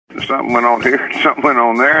Something went on here, something went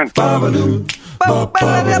on there.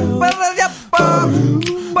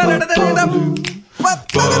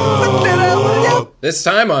 This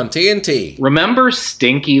time on TNT. Remember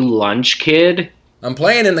Stinky Lunch Kid? I'm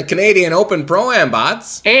playing in the Canadian Open Pro-Am,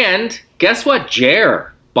 bots. And guess what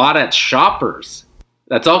Jer bought at Shoppers?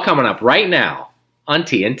 That's all coming up right now on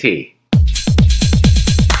TNT.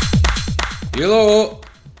 Hello.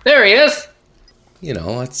 There he is. You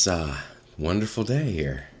know, it's a wonderful day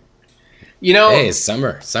here. You know, hey, it's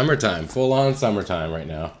summertime, full-on summertime right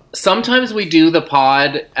now. Sometimes we do the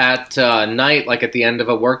pod at night, like at the end of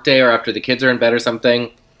a workday or after the kids are in bed or something.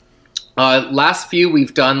 Last few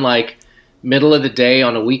we've done like middle of the day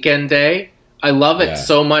on a weekend day. I love it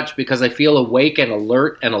so much because I feel awake and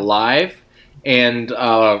alert and alive, and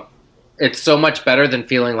it's so much better than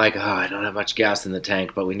feeling like, I don't have much gas in the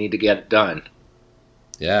tank, but we need to get it done.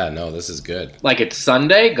 Yeah, no, this is good. Like it's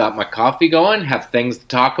Sunday, got my coffee going, have things to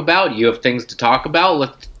talk about. You have things to talk about.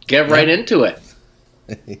 Let's get right into it.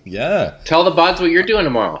 Yeah. Tell the bods what you're doing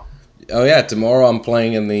tomorrow. Oh yeah, tomorrow I'm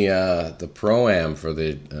playing in the Pro-Am for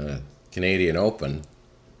the Canadian Open,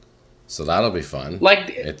 so that'll be fun.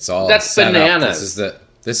 Like it's all that's bananas.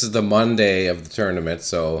 This is the Monday of the tournament,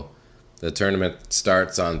 so the tournament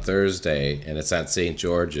starts on Thursday, and it's at St.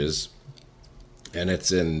 George's, and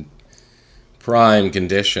it's in prime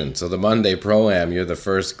condition. So the Monday Pro-Am, you're the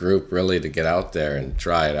first group really to get out there and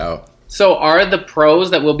try it out. So are the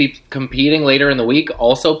pros that will be competing later in the week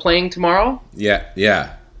also playing tomorrow?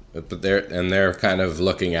 Yeah. But they're kind of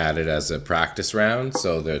looking at it as a practice round,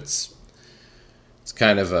 so it's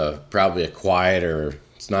kind of probably a quieter.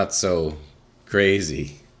 It's not so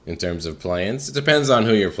crazy in terms of play-ins. It depends on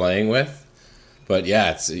who you're playing with, but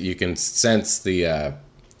yeah, you can sense the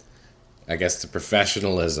I guess the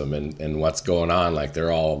professionalism and what's going on. Like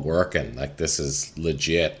they're all working. Like this is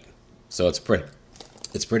legit. So it's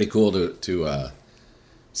pretty cool to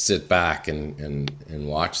sit back and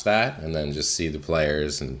watch that, and then just see the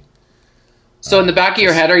players. And so in the back of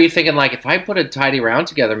your head, are you thinking like, if I put a tidy round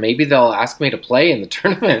together, maybe they'll ask me to play in the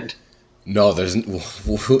tournament? No,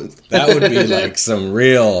 that would be like some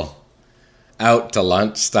real out to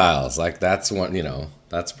lunch styles. Like that's one,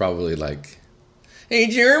 that's probably like, hey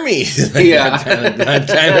Jeremy, like yeah, that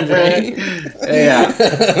kind of brain. Yeah.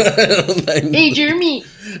 Like, hey Jeremy.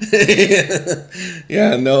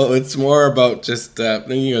 Yeah, no, it's more about just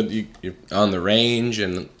you're on the range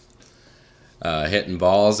and hitting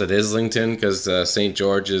balls at Islington, because St.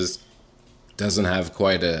 George's doesn't have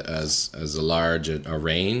quite as a large a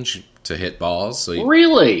range to hit balls. So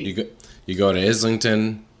really, you go to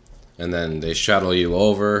Islington, and then they shuttle you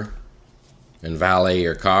over and valet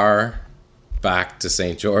your car back to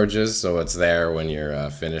St. George's, so it's there when you're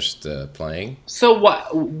finished playing. So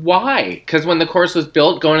why? Because when the course was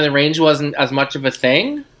built, going to the range wasn't as much of a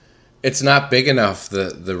thing? It's not big enough,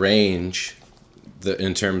 the range,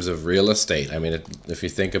 in terms of real estate. I mean, if you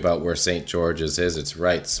think about where St. George's is, it's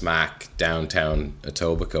right smack downtown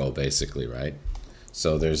Etobicoke, basically, right?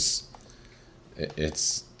 So it's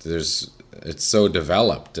so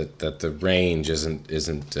developed that the range isn't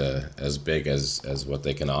as big as what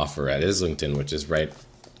they can offer at Islington, which is right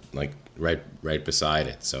beside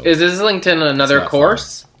it. So is Islington another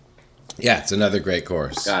course? Yeah, it's another great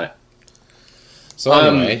course. Got it. So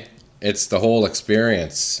anyway, it's the whole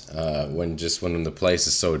experience when the place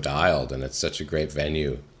is so dialed, and it's such a great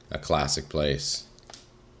venue, a classic place.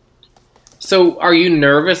 So are you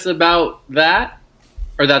nervous about that,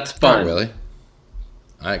 or that's fun? Not really.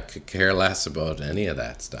 I could care less about any of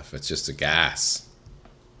that stuff. It's just a gas.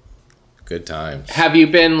 Good times. Have you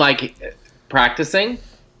been, like, practicing?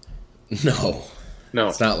 No. No.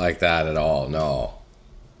 It's not like that at all, no.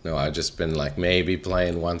 No, I've just been, like, maybe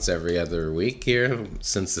playing once every other week here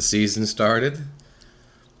since the season started.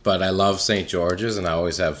 But I love St. George's, and I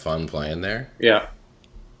always have fun playing there. Yeah.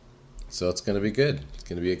 So it's going to be good. It's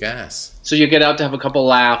going to be a gas. So you get out to have a couple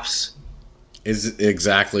laughs. Is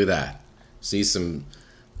exactly that. See some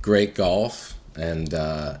great golf and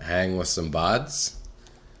hang with some buds.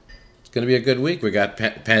 It's going to be a good week. We got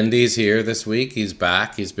Pendy's here this week. He's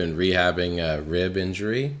back. He's been rehabbing a rib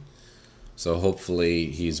injury, so hopefully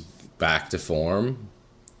he's back to form.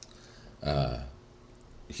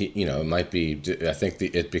 It might be. I think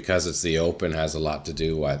because it's the Open has a lot to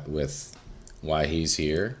do with why he's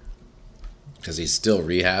here, because he's still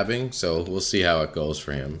rehabbing. So we'll see how it goes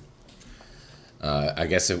for him. I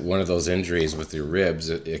guess if one of those injuries with your ribs,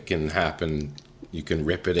 it can happen. You can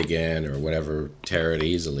rip it again or whatever, tear it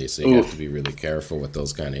easily. So you have to be really careful with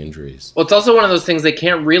those kind of injuries. Well, it's also one of those things they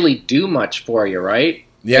can't really do much for you, right?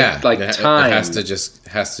 Yeah, time. It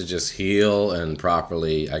has to just heal and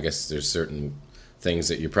properly. I guess there's certain things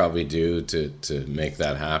that you probably do to make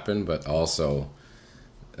that happen, but also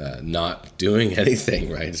not doing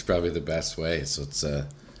anything, right? It's probably the best way. So it's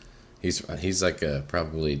he's like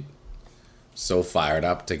probably so fired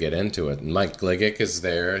up to get into it. And Mike Gligic is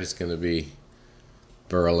there. He's going to be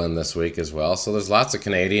Berlin this week as well. So there's lots of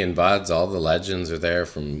Canadian buds. All the legends are there,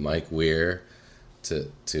 from Mike Weir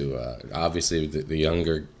to obviously the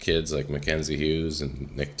younger kids like Mackenzie Hughes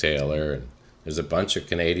and Nick Taylor. And there's a bunch of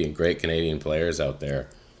great Canadian players out there.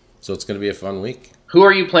 So it's going to be a fun week. Who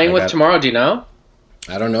are you playing with tomorrow? Do you know?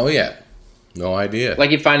 I don't know yet. No idea.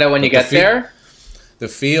 Like, you find out when you get there? The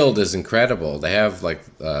field is incredible. They have like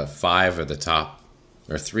 5 of the top,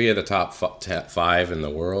 or 3 of the top 5 in the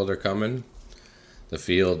world are coming. The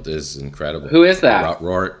field is incredible. Who is that?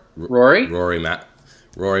 Rory? Rory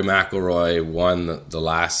McIlroy won the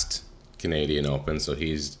last Canadian Open, so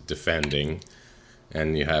he's defending.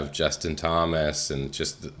 And you have Justin Thomas, and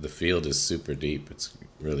just the field is super deep. It's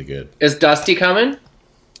really good. Is Dusty coming?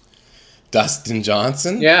 Dustin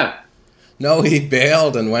Johnson? Yeah. No, he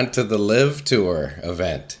bailed and went to the Live Tour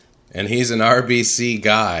event. And he's an RBC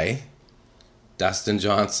guy. Dustin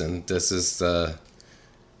Johnson. He's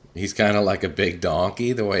kind of like a big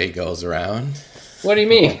donkey, the way he goes around. What do you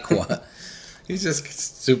mean? He's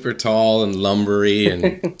just super tall and lumbery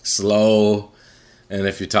and slow. And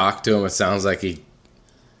if you talk to him, it sounds like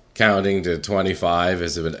counting to 25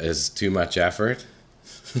 is too much effort.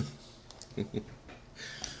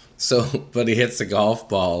 But he hits the golf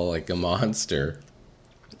ball like a monster.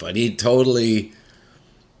 But he totally,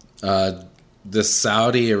 the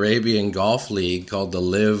Saudi Arabian Golf League called the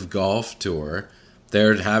Live Golf Tour,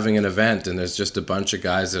 they're having an event, and there's just a bunch of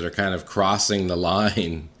guys that are kind of crossing the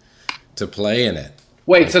line to play in it.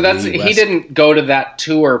 Wait, so he didn't go to that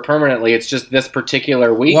tour permanently. It's just this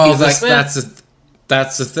particular week? Well,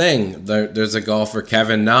 that's the thing. There's a golfer,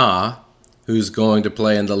 Kevin Na, who's going to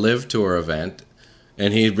play in the Live Tour event.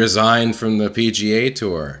 And he resigned from the PGA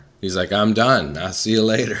Tour. He's like, I'm done. I'll see you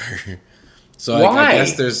later. So I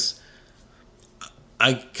guess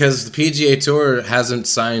because the PGA Tour hasn't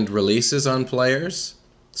signed releases on players,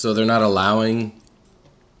 so they're not allowing.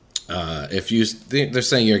 They're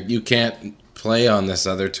saying you can't play on this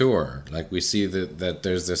other tour. Like, we see that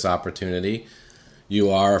there's this opportunity. You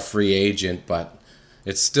are a free agent, but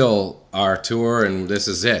it's still our tour, and this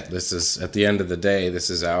is it. This is, at the end of the day, this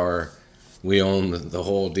is our. We own the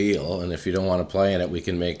whole deal, and if you don't want to play in it, we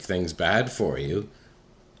can make things bad for you.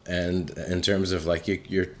 And in terms of like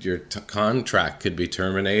your contract could be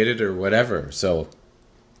terminated or whatever. So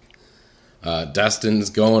Dustin's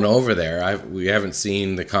going over there. We haven't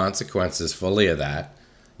seen the consequences fully of that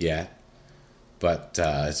yet, but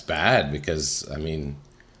it's bad because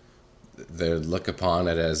they look upon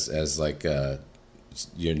it as like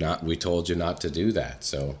we told you not to do that.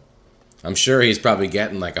 So. I'm sure he's probably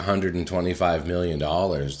getting like $125 million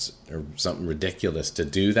or something ridiculous to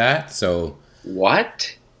do that. So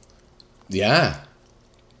what? Yeah,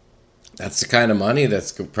 that's the kind of money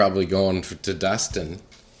that's probably going to Dustin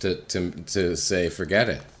to say forget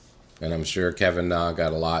it. And I'm sure Kevin Na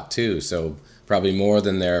got a lot too. So probably more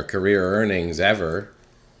than their career earnings ever.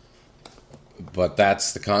 But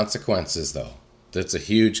that's the consequences, though. That's a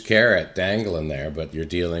huge carrot dangling there. But you're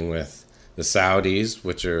dealing with the Saudis,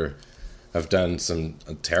 which have done some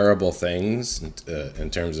terrible things in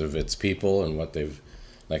terms of its people and what they've,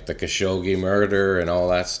 like the Khashoggi murder and all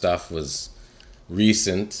that stuff was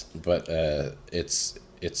recent, but it's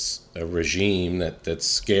a regime that's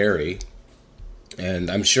scary, and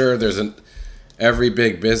I'm sure every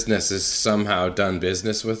big business has somehow done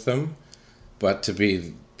business with them, but to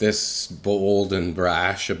be this bold and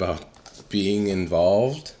brash about being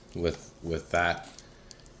involved with that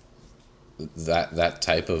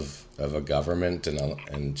type of a government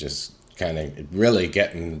and just kind of really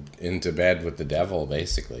getting into bed with the devil,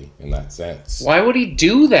 basically, in that sense. Why would he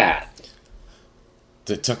do that?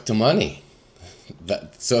 They took the money.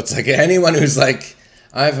 So it's like anyone who's like,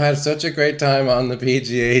 I've had such a great time on the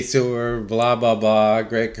PGA Tour, blah, blah, blah,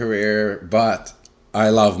 great career, but I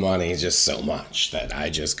love money just so much that I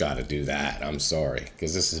just got to do that. I'm sorry,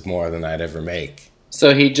 because this is more than I'd ever make.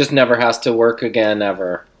 So he just never has to work again,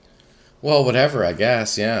 ever? Well, whatever, I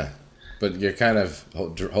guess, yeah. But your kind of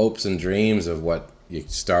hopes and dreams of what you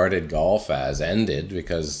started golf as ended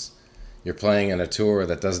because you're playing on a tour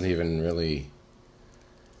that doesn't even really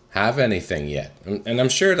have anything yet. And I'm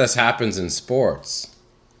sure this happens in sports,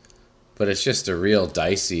 but it's just a real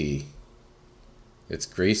dicey, it's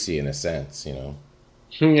greasy in a sense, you know?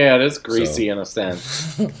 Yeah, it is greasy in a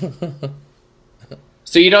sense.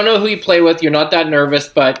 So you don't know who you play with, you're not that nervous,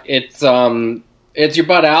 but it's your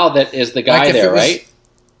bud Al that is the guy there, right?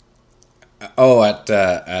 Oh, at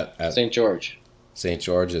St. George. St.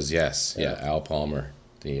 George's, yes. Yeah, Al Palmer,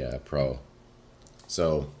 the pro.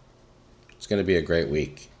 So it's going to be a great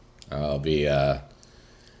week. I'll be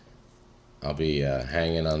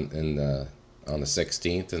hanging on the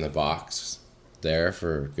 16th in the box there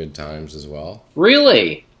for good times as well.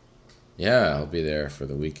 Really? Yeah, I'll be there for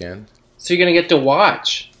the weekend. So you're going to get to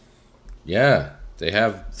watch? Yeah, they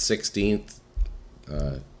have 16th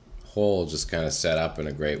hole just kind of set up in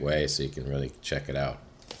a great way so you can really check it out.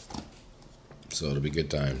 So it'll be good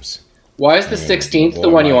times. Why is the 16th the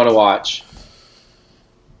one you want to watch?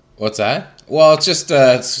 What's that? Well, it's just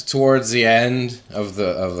it's towards the end of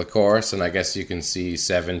the course, and I guess you can see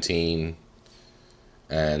 17,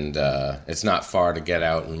 and it's not far to get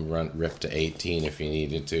out and rip to 18 if you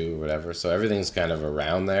needed to, or whatever. So everything's kind of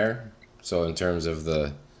around there. So in terms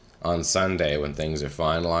of on Sunday when things are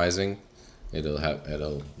finalizing,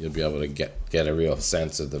 you'll be able to get a real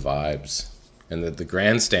sense of the vibes, and the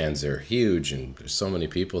grandstands are huge, and there's so many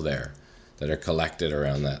people there that are collected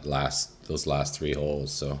around those last 3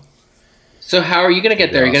 holes. So how are you going to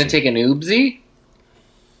get there? Are you going Awesome. to take an Ubzi?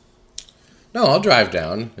 No, I'll drive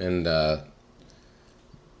down, and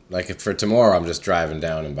like for tomorrow, I'm just driving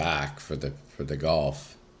down and back for the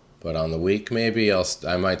golf. But on the week, maybe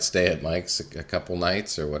I might stay at Mike's a couple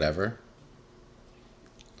nights or whatever.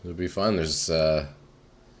 It'll be fun. There's a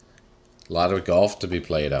lot of golf to be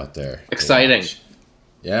played out there. Exciting.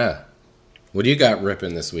 Yeah. What do you got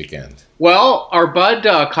ripping this weekend? Well, our bud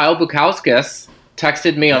Kyle Bukowskis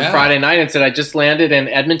texted me on Friday night and said, I just landed in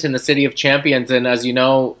Edmonton, the city of champions, and as you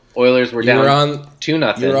know, Oilers were down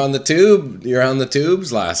 2-0. You were on the tube. You were on the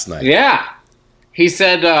tubes last night. Yeah. He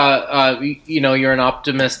said, you're an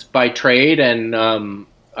optimist by trade, and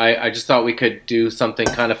I just thought we could do something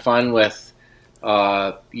kind of fun with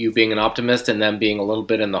you being an optimist and them being a little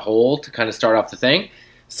bit in the hole to kind of start off the thing.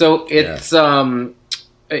 So it's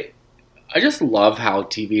I just love how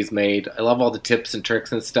TV's made. I love all the tips and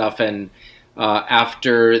tricks and stuff, and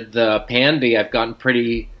after the Pandy, I've gotten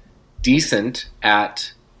pretty decent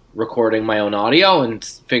at recording my own audio and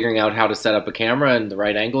figuring out how to set up a camera and the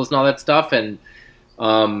right angles and all that stuff. And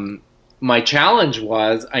my challenge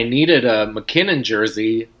was I needed a McKinnon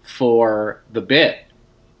jersey for the bit.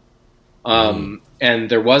 And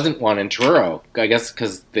there wasn't one in Truro, I guess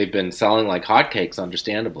because they've been selling like hotcakes,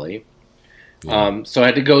 understandably. Yeah. So I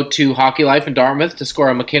had to go to Hockey Life in Dartmouth to score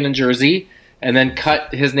a McKinnon jersey and then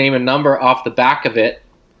cut his name and number off the back of it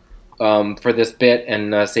for this bit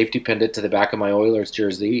and safety pinned it to the back of my Oilers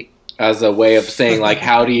jersey as a way of saying, like,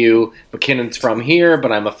 how do you, McKinnon's from here,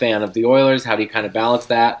 but I'm a fan of the Oilers. How do you kind of balance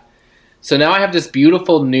that? So now I have this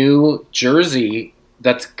beautiful new jersey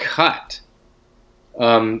that's cut.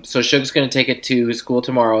 So Shug's going to take it to school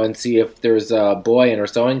tomorrow and see if there's a boy in her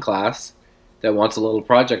sewing class that wants a little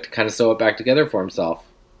project to kind of sew it back together for himself.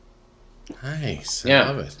 Nice. I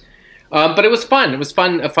love it. But it was fun. It was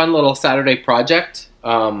a fun little Saturday project.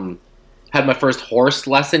 Had my first horse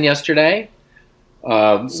lesson yesterday.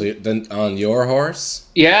 So then on your horse?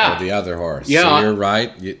 Yeah. Or the other horse? Yeah. So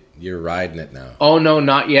you're riding it now? Oh, no,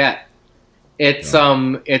 not yet. It's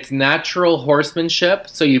it's natural horsemanship.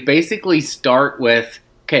 So you basically start with,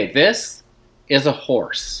 okay, this is a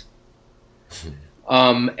horse.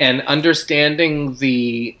 And understanding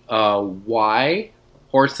the why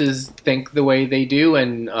horses think the way they do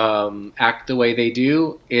and act the way they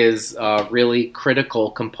do is a really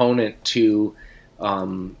critical component to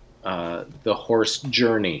the horse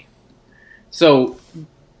journey. So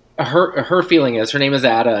her feeling is, her name is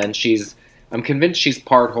Ada, and I'm convinced she's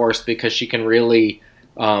part horse because she can really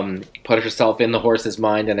put herself in the horse's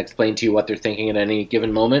mind and explain to you what they're thinking at any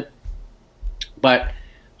given moment. But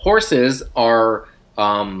horses are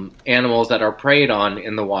animals that are preyed on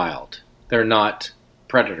in the wild. They're not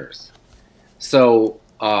predators. So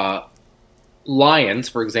lions,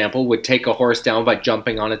 for example, would take a horse down by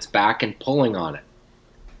jumping on its back and pulling on it.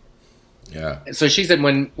 Yeah. So she said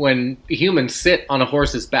when humans sit on a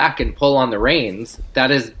horse's back and pull on the reins,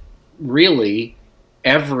 that is really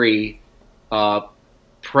every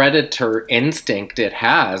predator instinct it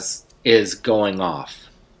has is going off,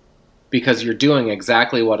 because you're doing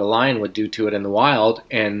exactly what a lion would do to it in the wild.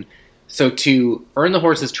 And so to earn the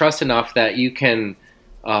horse's trust enough that you can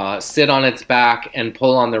sit on its back and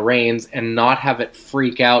pull on the reins and not have it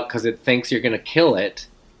freak out because it thinks you're going to kill it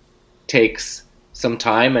takes some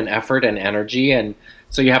time and effort and energy. And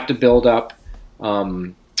so you have to build up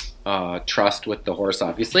trust with the horse,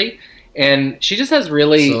 obviously. And she just has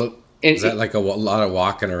really... So is that like a lot of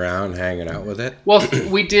walking around, hanging out with it? Well,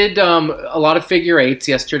 we did a lot of figure eights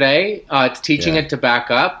yesterday. It's teaching it to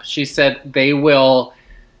back up. She said they will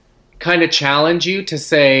kind of challenge you to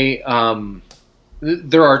say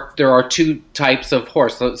there are two types of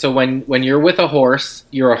horse. So when you're with a horse,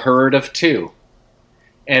 you're a herd of two.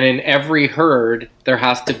 And in every herd, there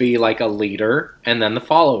has to be like a leader and then the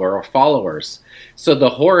follower or followers. So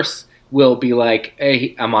the horse will be like,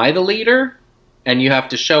 hey, am I the leader? And you have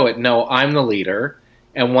to show it, no, I'm the leader.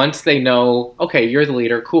 And once they know, okay, you're the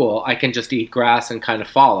leader, cool, I can just eat grass and kind of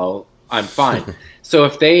follow, I'm fine. So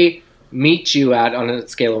if they meet you on a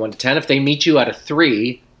scale of 1 to 10, if they meet you at a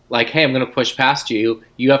 3, like, hey, I'm going to push past you,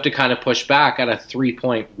 you have to kind of push back at a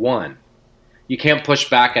 3.1. You can't push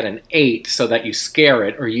back at an 8 so that you scare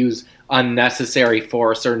it or use unnecessary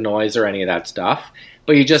force or noise or any of that stuff.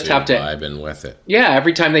 But you just have to vibing with it. Yeah,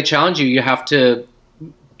 every time they challenge you, you have to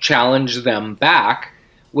challenge them back,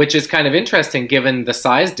 which is kind of interesting given the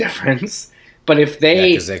size difference. But if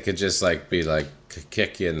they, because they could just like be like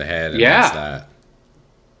kick you in the head, and that's that.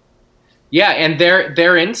 Yeah, and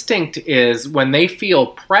their instinct is when they feel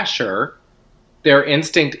pressure, their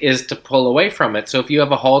instinct is to pull away from it. So if you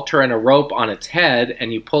have a halter and a rope on its head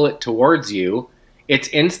and you pull it towards you, its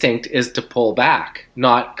instinct is to pull back,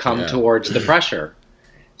 not come towards the pressure.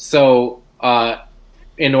 So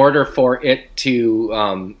in order for it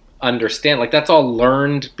to understand, like that's all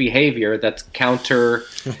learned behavior, that's counter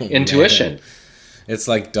intuition. It's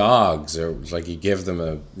like dogs, or like you give them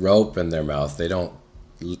a rope in their mouth, they don't,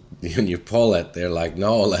 when you pull it, they're like,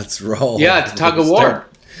 no, let's roll. Yeah, it's tug of war.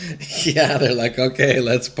 Yeah, they're like, okay,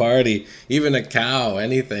 let's party. Even a cow,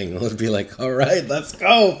 anything, will be like, all right, let's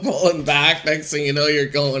go. Pulling back. Next thing you know, you're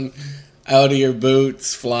going out of your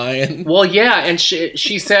boots, flying. Well, yeah, and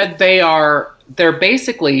she said they're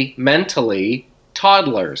basically mentally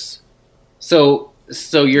toddlers. So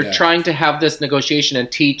you're trying to have this negotiation and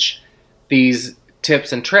teach these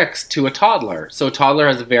tips and tricks to a toddler. So a toddler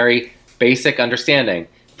has a very basic understanding.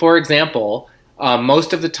 For example,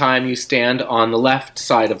 most of the time you stand on the left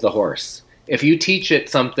side of the horse. If you teach it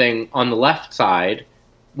something on the left side,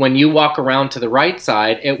 when you walk around to the right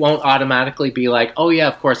side, it won't automatically be like, oh yeah,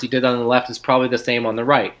 of course you did that on the left, it's probably the same on the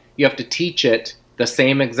right. You have to teach it the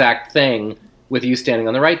same exact thing with you standing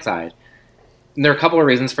on the right side. And there are a couple of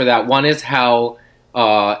reasons for that. One is how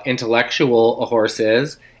intellectual a horse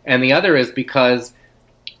is, and the other is because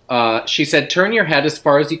she said, turn your head as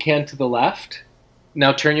far as you can to the left.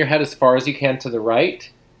 Now turn your head as far as you can to the right.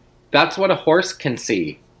 That's what a horse can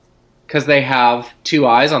see, because they have two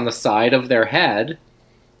eyes on the side of their head,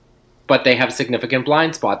 but they have significant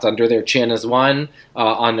blind spots. Under their chin is one,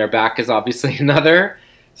 on their back is obviously another.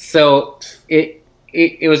 So it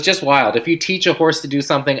was just wild. If you teach a horse to do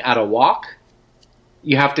something at a walk,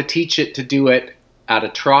 you have to teach it to do it at a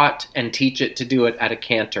trot and teach it to do it at a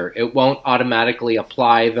canter. It won't automatically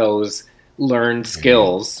apply those learned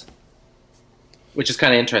skills, which is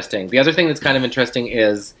kind of interesting. The other thing that's kind of interesting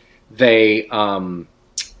is they,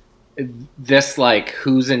 this like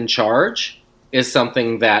who's in charge is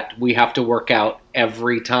something that we have to work out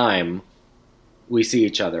every time we see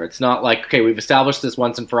each other. It's not like, okay, we've established this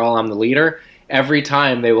once and for all, I'm the leader. Every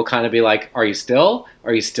time they will kind of be like, are you still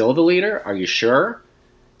the leader? Are you sure?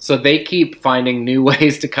 So they keep finding new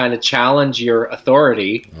ways to kind of challenge your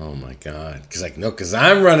authority. Oh my God. Because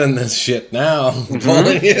I'm running this shit now.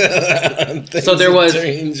 Mm-hmm. So there was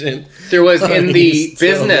in the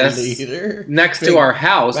business next to our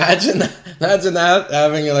house. Imagine that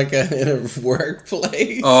having like in a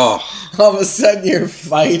workplace. Oh. All of a sudden you're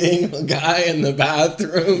fighting a guy in the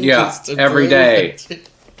bathroom. Yeah, every day.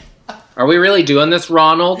 Are we really doing this,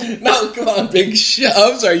 Ronald? No, come on, big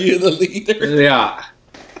shoves. Are you the leader? Yeah.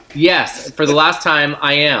 Yes, for the last time,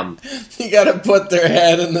 I am. You gotta put their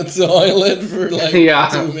head in the toilet for like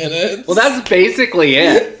 2 minutes. Well, that's basically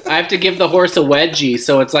it. I have to give the horse a wedgie,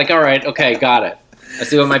 so it's like, all right, okay, got it. I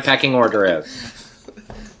see what my pecking order is.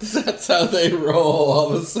 That's how they roll.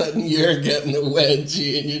 All of a sudden, you're getting a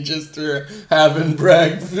wedgie, and you're just having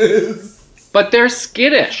breakfast. But they're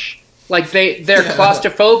skittish. Like, they're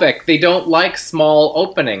claustrophobic. They don't like small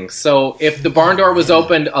openings. So if the barn door was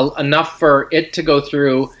opened enough for it to go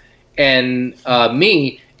through and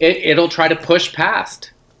it'll try to push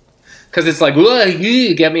past. Because it's like,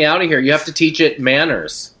 get me out of here. You have to teach it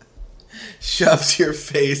manners. Shoves your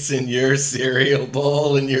face in your cereal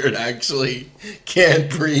bowl and you actually can't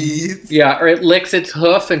breathe. Yeah, or it licks its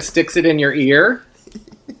hoof and sticks it in your ear.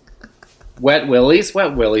 Wet willies?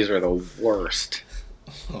 Wet willies are the worst.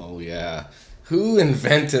 Oh, yeah. Who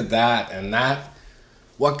invented that? And that,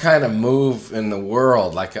 what kind of move in the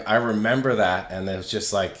world? Like, I remember that, and it was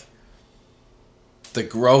just like, the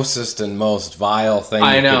grossest and most vile thing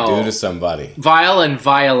I you know. could do to somebody. Vile and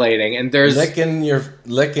violating, and there's Licking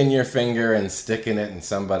your finger and sticking it in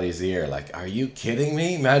somebody's ear. Like, are you kidding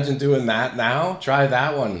me? Imagine doing that now. Try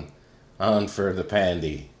that one on for the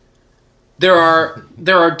pandy. there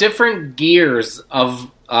are different gears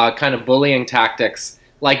of kind of bullying tactics,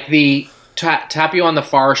 like the tap you on the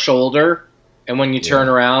far shoulder, and when you turn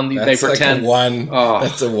around, they That's pretend. like a 1. Oh.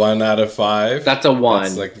 That's a 1 out of 5. That's a 1.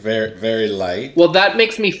 That's like very, very light. Well, that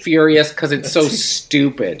makes me furious because it's so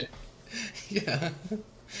stupid. Yeah.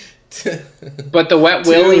 But the wet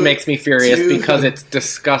willy makes me furious two- because it's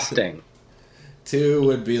disgusting. 2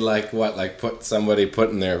 would be like what? Like somebody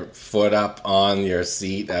putting their foot up on your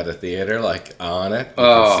seat at a theater, like on it. You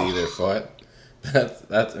can see their foot.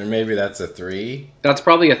 That's or maybe that's a 3. That's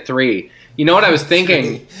probably a 3. You know what I was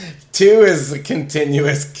thinking? 2 is the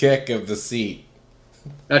continuous kick of the seat.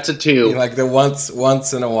 That's a 2. Like the once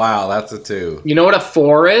in a while. That's a 2. You know what a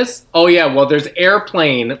 4 is? Oh yeah, well there's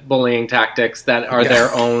airplane bullying tactics that are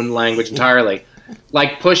their own language entirely.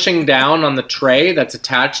 Like pushing down on the tray that's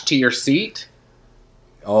attached to your seat.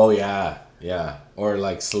 Oh yeah, yeah. Or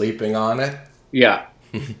like sleeping on it. Yeah.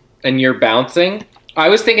 And you're bouncing. I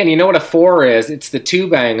was thinking, you know what a 4 is? It's the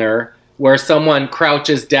 2-banger where someone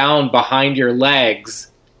crouches down behind your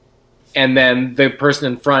legs and then the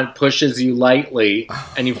person in front pushes you lightly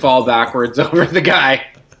and you fall backwards over the guy.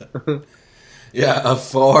 Yeah, a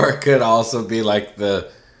 4 could also be like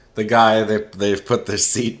the guy they've put their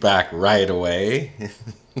seat back right away.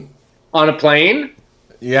 On a plane?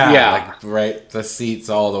 Yeah, like right, the seat's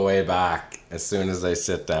all the way back as soon as they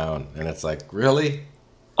sit down, and it's like, really?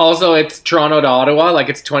 Also, it's Toronto to Ottawa, like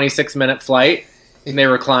it's a 26-minute flight, and they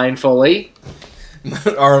recline fully.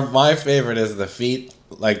 Or my favorite is the feet,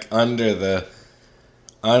 like under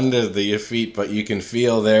your feet, but you can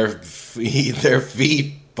feel their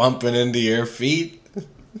feet bumping into your feet.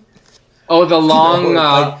 Oh, the long,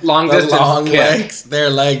 Like, long the distance long kick. legs.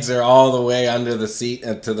 Their legs are all the way under the seat,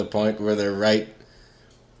 and to the point where they're right,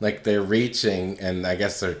 like they're reaching, and I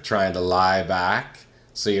guess they're trying to lie back.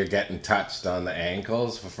 So you're getting touched on the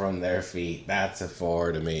ankles from their feet. That's a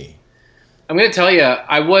 4 to me. I'm going to tell you,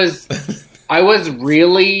 I was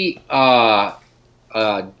really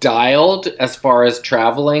dialed as far as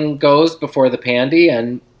traveling goes before the pandy,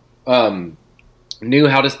 and knew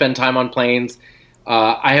how to spend time on planes.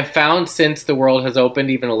 I have found since the world has opened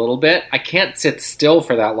even a little bit, I can't sit still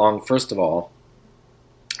for that long, first of all.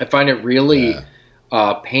 I find it really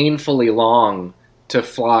painfully long to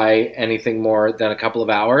fly anything more than a couple of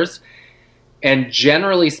hours. And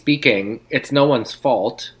generally speaking, it's no one's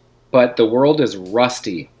fault, but the world is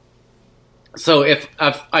rusty. So if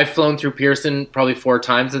I've flown through Pearson probably 4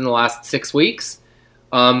 times in the last 6 weeks.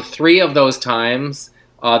 3 of those times,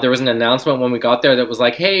 there was an announcement when we got there that was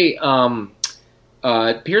like, hey,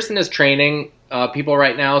 Pearson is training people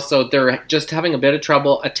right now, so they're just having a bit of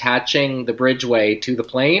trouble attaching the bridgeway to the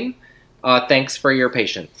plane. Thanks for your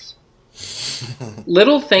patience.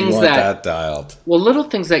 Little things that dialed. Well, little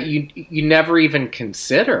things that you never even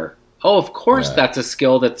consider. Oh, of course, that's a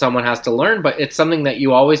skill that someone has to learn, but it's something that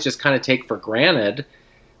you always just kind of take for granted.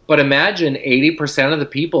 But imagine 80% of the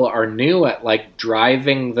people are new at like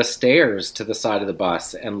driving the stairs to the side of the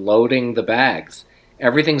bus and loading the bags.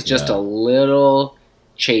 Everything's just a little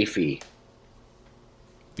chafy.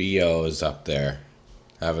 BO is up there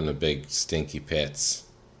having a big stinky pits.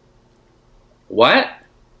 What?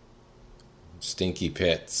 Stinky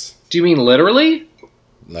pits. Do you mean literally?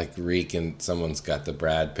 Like reeking, someone's got the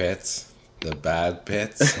Brad Pitts. The bad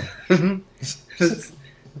pits.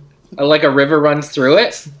 Like a river runs through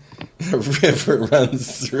it? A river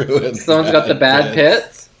runs through it. Someone's got the bad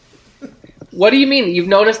pits? What do you mean? You've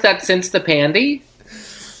noticed that since the pandy?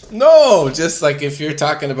 No, just like if you're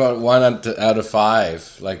talking about 1 out of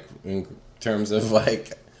 5, like in terms of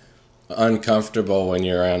like uncomfortable when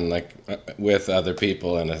you're on like with other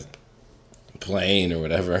people in a plane or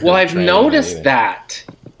whatever. Well, I've noticed that.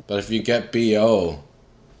 But if you get BO,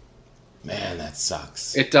 man, that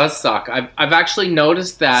sucks. It does suck. I've actually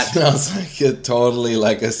noticed that. Smells totally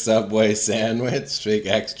like a Subway sandwich. Big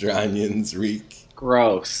extra onions reek.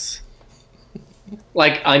 Gross.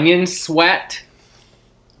 Like onion sweat.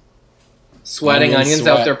 Sweating onions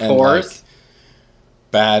out their pores. Like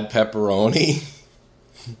bad pepperoni.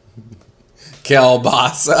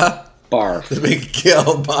 Kielbasa. Barf. The big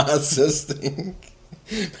kielbasa stink.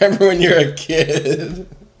 Remember when you were a kid?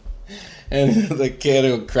 And the kid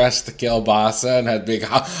who crushed the kielbasa and had big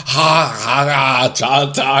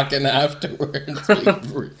talking afterwards.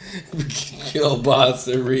 Big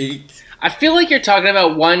kielbasa reek. I feel like you're talking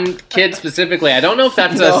about one kid specifically. I don't know if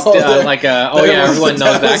that's everyone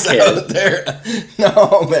knows that kid. There.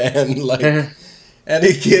 No, man. Like,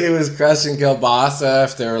 any kid who was crushing kielbasa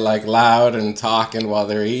if they were, like, loud and talking while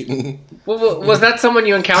they're eating. Well, was that someone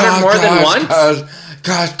you encountered more than once?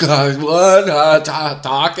 Gosh, what?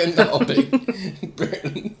 Talking? No,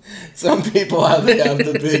 some people have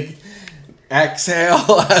the big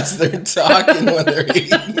exhale as they're talking when they're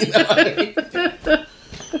eating. You know what I mean?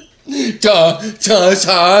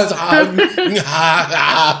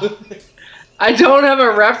 I don't have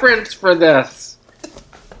a reference for this.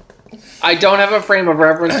 I don't have a frame of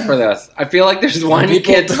reference for this. I feel like there's one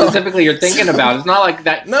kid specifically you're thinking about. It's not like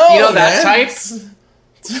that. No, you know that type.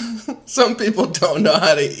 Some people don't know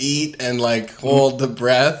how to eat and like hold the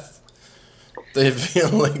breath. They feel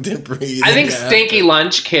like they're breathing. I think stinky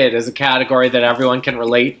lunch kid is a category that everyone can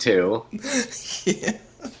relate to. Yeah.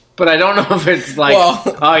 But I don't know if it's like,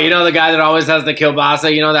 you know the guy that always has the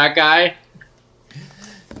kielbasa, you know that guy?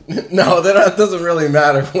 No, that doesn't really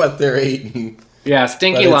matter what they're eating. Yeah,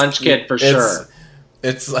 stinky lunch kid for sure.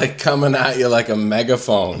 It's like coming at you like a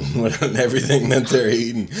megaphone with everything that they're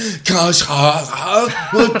eating.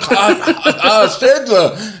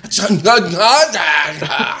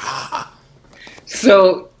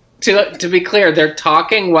 So, to be clear, they're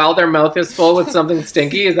talking while their mouth is full with something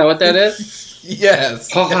stinky? Is that what that is?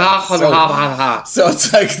 Yes. So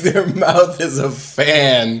it's like their mouth is a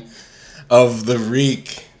fan of the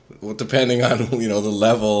reek, depending on, the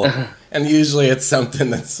level. And usually it's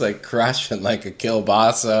something that's like crushing, like a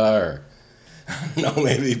kielbasa or,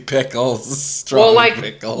 maybe pickles, strong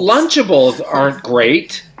pickles. Lunchables aren't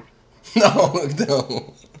great.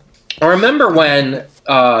 No. I remember when,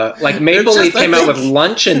 Maple Leaf came out with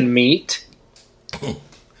luncheon meat.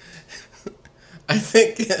 I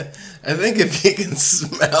think if you can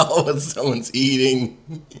smell what someone's eating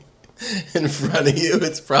in front of you,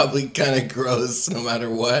 it's probably kind of gross no matter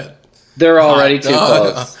what. They're already too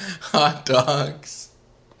close. Hot dogs.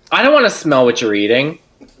 I don't want to smell what you're eating.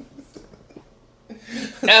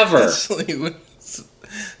 Ever. Especially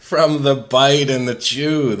from the bite and the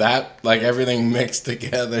chew, that, like, everything mixed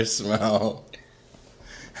together smell.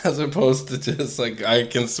 As opposed to just, like, I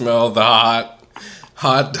can smell the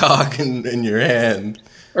hot dog in your hand.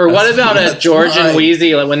 Or what about a George and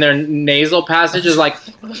Wheezy, like when their nasal passage is like...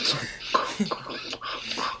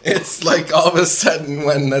 It's like all of a sudden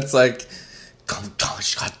when that's like...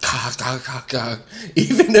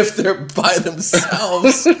 Even if they're by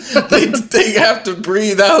themselves, they have to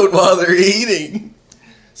breathe out while they're eating.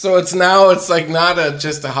 So it's like not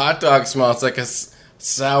just a hot dog smell, it's like a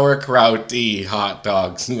sauerkrauty hot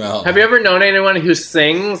dog smell. Have you ever known anyone who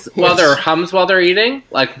sings hums while they're eating?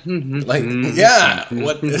 Yeah.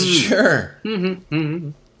 Sure.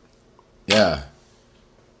 Yeah.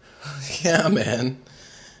 Yeah, man.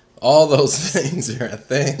 All those things are a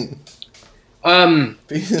thing.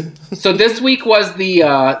 So this week was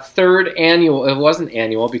the third annual. It wasn't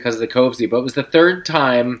annual because of the Covesy, but it was the third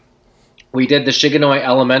time we did the Shiganoi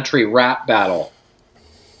Elementary rap battle.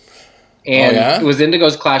 And it was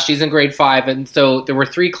Indigo's class. She's in grade 5. And so there were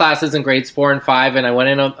 3 classes in grades 4 and 5. And I went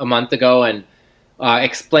in a month ago and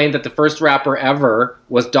explained that the first rapper ever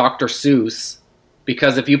was Dr. Seuss.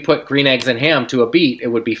 Because if you put green eggs and ham to a beat, it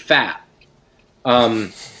would be fat.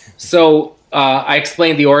 So I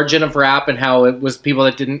explained the origin of rap and how it was people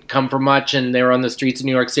that didn't come from much. And they were on the streets of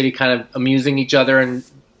New York City kind of amusing each other and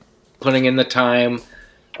putting in the time.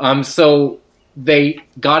 So they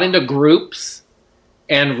got into groups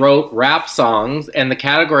and wrote rap songs, and the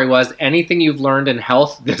category was anything you've learned in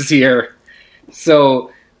health this year.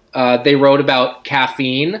 So they wrote about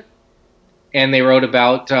caffeine, and they wrote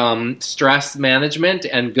about stress management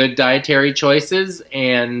and good dietary choices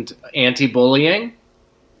and anti-bullying.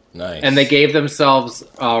 Nice. And they gave themselves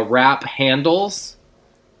rap handles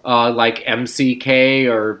like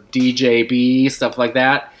MCK or DJB, stuff like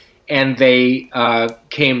that. And they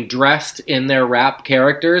came dressed in their rap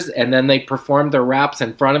characters, and then they performed their raps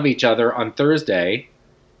in front of each other on Thursday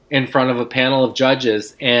in front of a panel of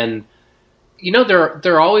judges. And, there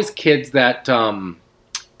are always kids that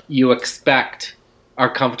you expect are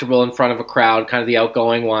comfortable in front of a crowd, kind of the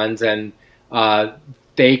outgoing ones, and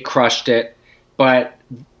they crushed it. But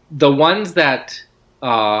the ones that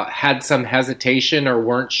had some hesitation or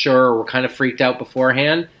weren't sure or were kind of freaked out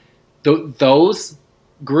beforehand, those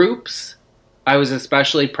groups I was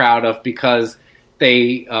especially proud of because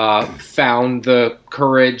they found the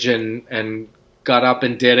courage and got up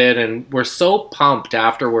and did it and were so pumped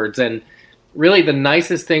afterwards. And really the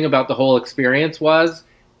nicest thing about the whole experience was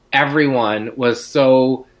everyone was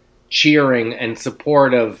so cheering and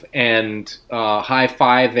supportive and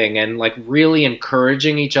high-fiving and like really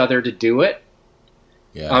encouraging each other to do it.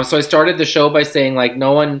 Yeah. So I started the show by saying, like,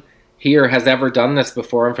 no one here has ever done this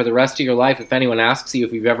before, and for the rest of your life, if anyone asks you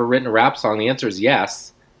if you've ever written a rap song, the answer is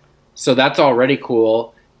yes. So that's already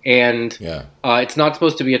cool. And it's not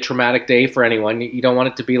supposed to be a traumatic day for anyone. You don't want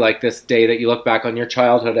it to be like this day that you look back on your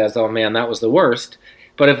childhood as, oh man, that was the worst.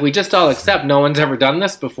 But if we just all accept no one's ever done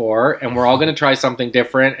this before, and we're all going to try something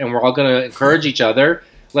different, and we're all going to encourage each other,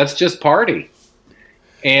 let's just party.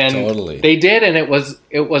 And they did, and it was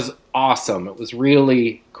awesome. It was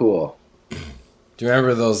really cool. Do you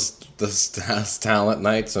remember those talent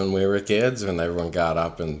nights when we were kids, when everyone got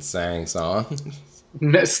up and sang songs?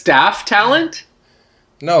 Staff talent?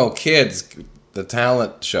 No, kids. The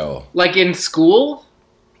talent show. Like in school?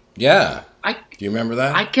 Yeah. Do you remember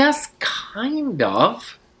that? I guess kind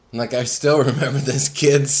of. Like, I still remember this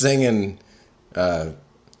kid singing the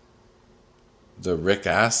Rick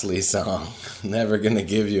Astley song, Never Gonna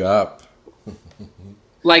Give You Up.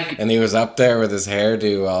 Like, and he was up there with his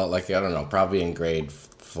hairdo, like, I don't know, probably in grade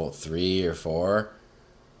 3 or 4.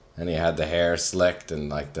 And he had the hair slicked and,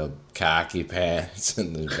 like, the khaki pants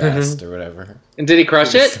and the vest or whatever. And did he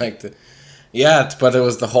crush it? Like yeah, but it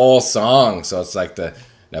was the whole song. So it's like the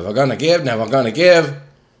never gonna give, never gonna give.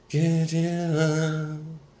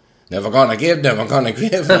 Never gonna give, never gonna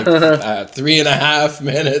give. Like 3.5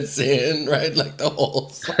 minutes in, right? Like the whole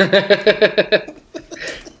song.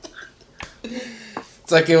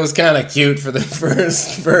 It's like it was kind of cute for the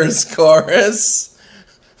first chorus.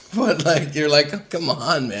 But, like, you're like, oh, come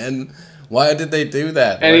on, man. Why did they do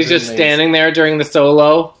that? And he's just standing there during the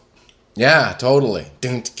solo? Yeah, totally.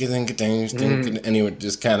 And he would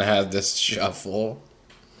just kind of have this shuffle.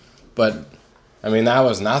 But, I mean, that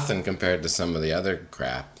was nothing compared to some of the other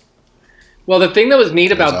crap. Well, the thing that was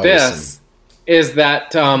neat about this is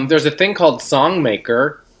that there's a thing called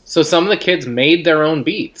Songmaker. So some of the kids made their own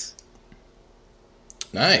beats.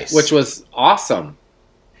 Nice. Which was awesome.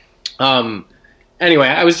 Anyway,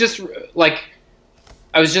 I was just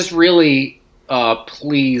really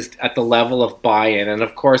pleased at the level of buy-in. And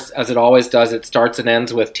of course, as it always does, it starts and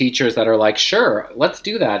ends with teachers that are like, sure, let's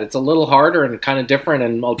do that. It's a little harder and kind of different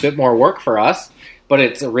and a bit more work for us, but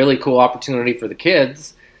it's a really cool opportunity for the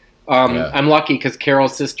kids. I'm lucky because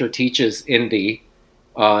Carol's sister teaches indie,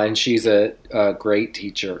 and she's a great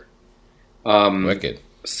teacher. Wicked.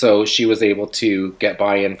 So she was able to get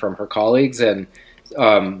buy-in from her colleagues, and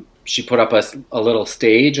she put up a little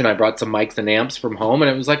stage, and I brought some mics and amps from home,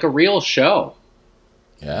 and it was like a real show.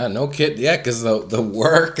 Yeah, no kid. Yeah, because the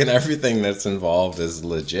work and everything that's involved is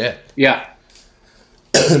legit. Yeah.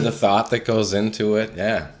 The thought that goes into it,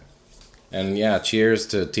 yeah. And yeah, cheers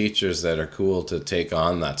to teachers that are cool to take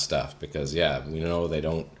on that stuff, because yeah, we know they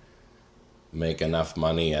don't make enough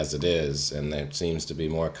money as it is, and there seems to be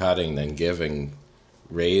more cutting than giving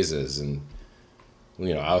raises. And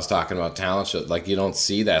you know, I was talking about talent shows, like you don't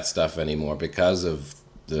see that stuff anymore because of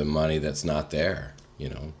the money that's not there, you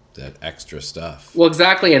know, that extra stuff. Well,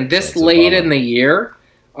 exactly. And this late in the year,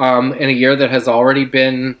 in a year that has already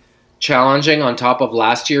been challenging on top of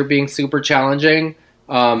last year being super challenging,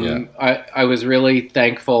 I was really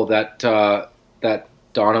thankful that that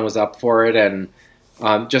Donna was up for it, and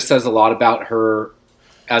just says a lot about her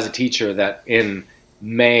as a teacher that in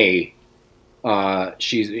May,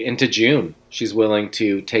 she's into June, she's willing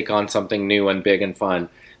to take on something new and big and fun.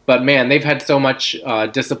 But man, they've had so much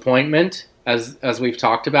disappointment, as we've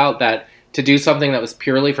talked about, that to do something that was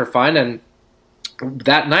purely for fun. And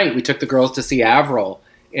that night we took the girls to see Avril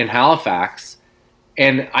in Halifax,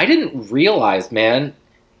 and I didn't realize, man,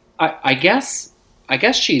 I guess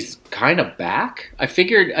she's kind of back. I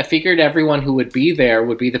figured everyone who would be there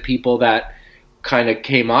would be the people that kind of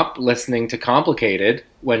came up listening to Complicated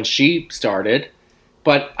when she started.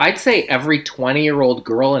 But I'd say every 20-year-old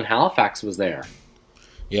girl in Halifax was there.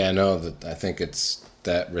 Yeah, no, I think it's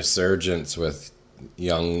that resurgence with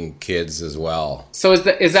young kids as well. So is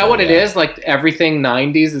that what it is? Like everything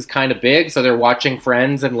 90s is kind of big, so they're watching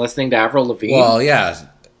Friends and listening to Avril Lavigne? Well, yeah.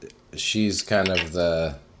 She's kind of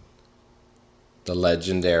the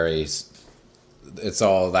legendary, it's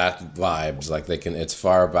all that vibes. Like it's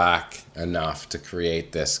far back enough to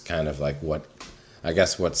create this kind of like what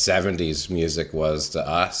 70s music was to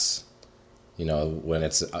us. You know, when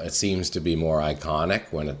it seems to be more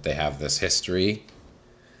iconic when they have this history,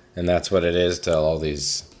 and that's what it is to all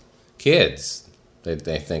these kids.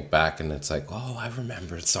 They think back and it's like, oh, I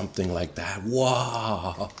remember something like that.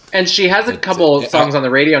 Whoa! And she has a couple songs on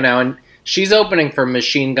the radio now, and she's opening for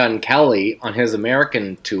Machine Gun Kelly on his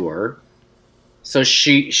American tour. So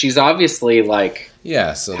she's obviously like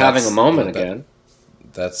having a moment again.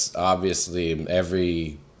 that's obviously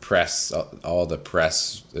every press, all the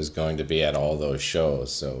press is going to be at all those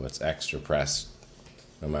shows, so it's extra press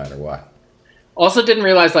no matter what. Also didn't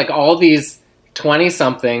realize like all these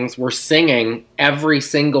 20-somethings were singing every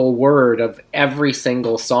single word of every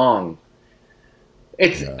single song.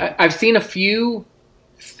 I've seen a few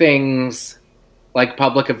things like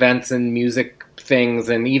public events and music things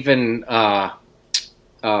and even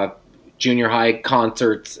junior high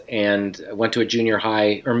concerts, and went to a junior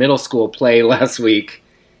high or middle school play last week.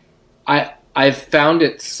 I've found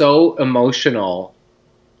it so emotional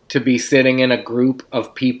to be sitting in a group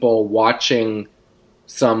of people watching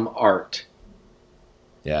some art.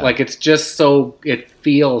 Yeah. Like it's just so, it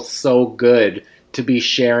feels so good to be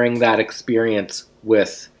sharing that experience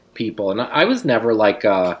with people. And I was never like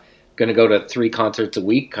going to go to 3 concerts a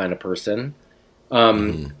week kind of person.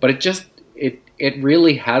 But it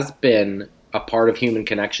really has been a part of human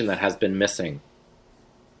connection that has been missing.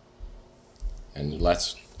 And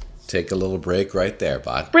let's take a little break right there,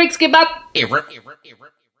 bud. Break, skip up.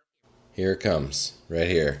 Here it comes, right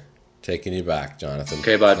here. Taking you back, Jonathan.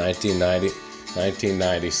 Okay, bud.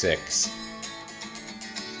 1996.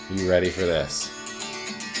 You ready for this?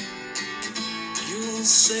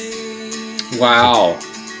 Wow.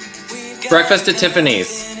 Breakfast at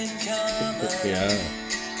Tiffany's. Yeah.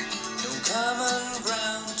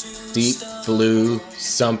 Deep Blue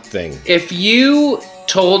Something. If you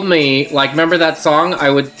told me, like, remember that song, I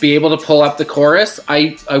would be able to pull up the chorus.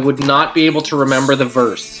 I would not be able to remember the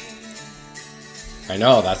verse. I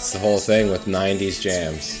know, that's the whole thing with 90s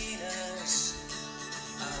jams.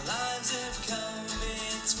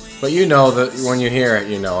 But you know that when you hear it,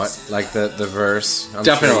 you know it. Like the verse. I'm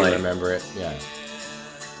Definitely. sure you remember it, yeah.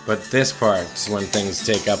 But this part's when things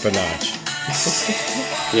take up a notch.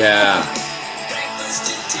 Yeah.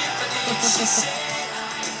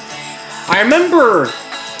 I remember.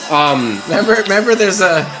 Remember, there's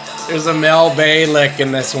a Mel Bay lick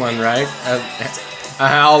in this one, right? A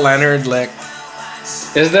Hal Leonard lick.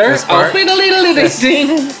 Is there? This part? Oh,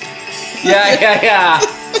 ding. Yeah.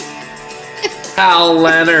 Hal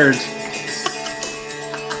Leonard.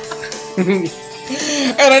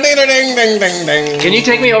 Can you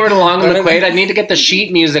take me over to Long and McQuaid? I need to get the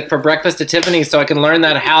sheet music for Breakfast at Tiffany's so I can learn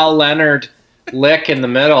that Hal Leonard lick in the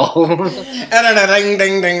middle.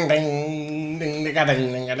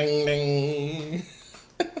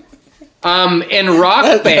 In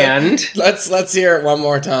Rock Band. Let's hear it one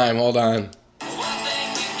more time. Hold on.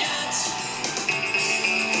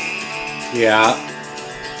 Yeah.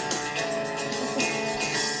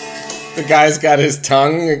 The guy's got his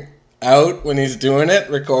tongue out when he's doing it,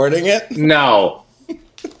 recording it. No.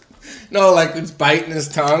 No, like it's biting his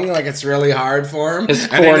tongue, like it's really hard for him. His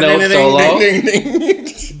 4-note solo.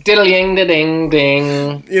 Diddling da ding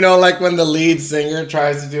ding. You know, like when the lead singer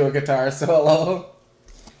tries to do a guitar solo.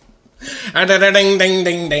 Ding ding ding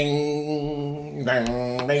ding ding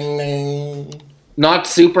ding. Not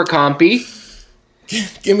super compy.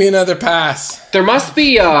 Give me another pass. There must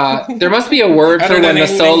be a word for when the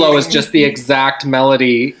solo is just the exact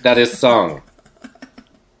melody that is sung.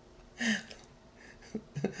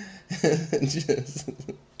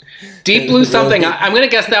 Deep Blue Something. I'm going to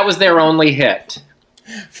guess that was their only hit.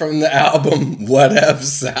 From the album What F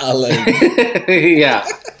Salad. Yeah.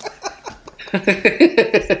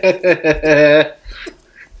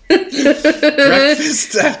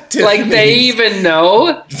 Breakfast at Tiffany's. Like they even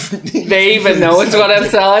know it's What I'm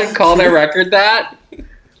Selling. Call their record that.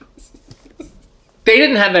 They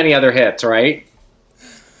didn't have any other hits, right?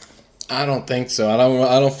 I don't think so. I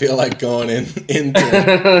don't feel like going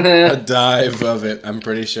into a dive of it. I'm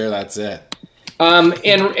pretty sure that's it.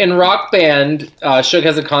 In Rock Band, Suge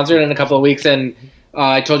has a concert in a couple of weeks, and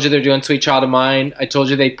I told you they're doing Sweet Child of Mine. I told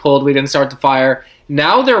you they pulled We Didn't Start the Fire.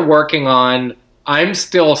 Now they're working on I'm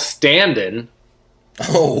Still Standing.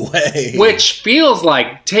 Oh, way. Which feels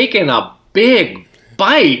like taking a big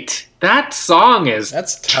bite. That song is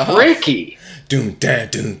tricky. I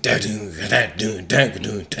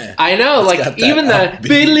know, like even the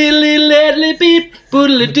what's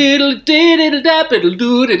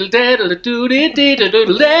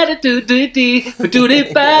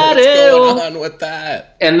going on with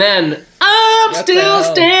that? And then I'm still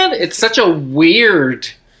standing. It's such a weird,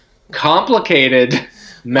 complicated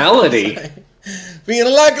melody.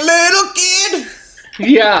 Feeling like a little kid.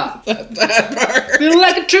 Yeah. That part. Feeling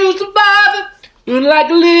like a true survivor. Feeling like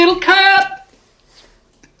a little cop.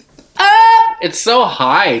 It's so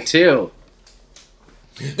high too.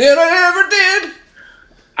 Than I ever did.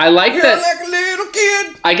 I like that. Like a little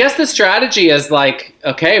kid. I guess the strategy is like,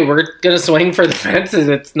 okay, we're gonna swing for the fences.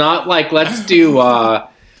 It's not like let's do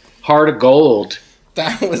Heart of Gold.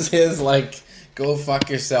 That was his, like, go fuck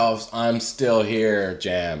yourselves, I'm still here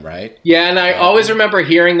jam, right? Yeah, and I always remember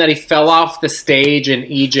hearing that he fell off the stage in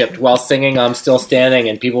Egypt while singing I'm Still Standing,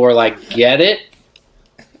 and people were like, get it?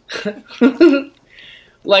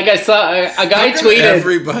 Like, I saw a guy tweeted...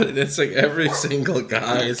 Everybody, it's like every single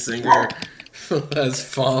guy, singer has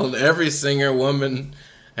fallen. Every singer, woman,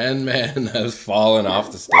 and man has fallen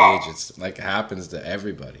off the stage. It's like happens to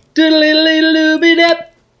everybody.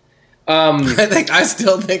 I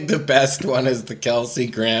still think the best one is the Kelsey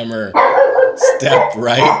Grammer step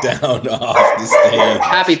right down off the stage.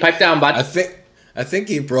 Happy, pipe down, bud. I think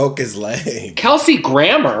he broke his leg. Kelsey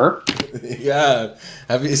Grammer? Yeah.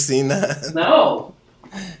 Have you seen that? No.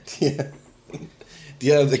 Yeah. Do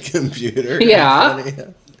you have the computer?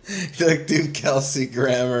 Yeah. Like, dude, Kelsey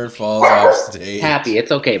Grammer falls off stage. Happy,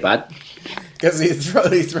 it's okay, bud. Because he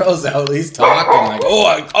throws out, he's talking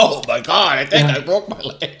like, oh my God, I think I broke my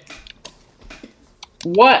leg.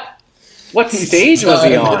 What stage was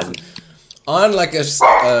he on? On like a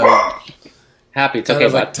Happy, it's kind okay,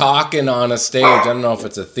 of bud. like talking on a stage. I don't know if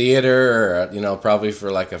it's a theater or probably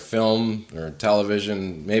for like a film or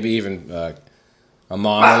television, maybe even a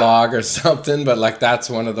monologue or something. But like that's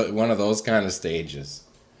one of those kind of stages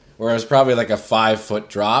where it's probably like a 5-foot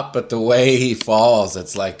drop, but the way he falls,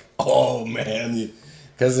 it's like, oh man,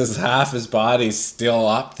 because half his body's still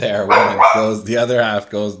up there when it goes, the other half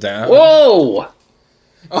goes down. Whoa!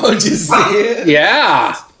 Oh, did you see it?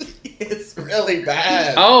 Yeah. It's really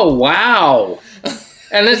bad. Oh, wow.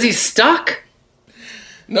 And is he stuck?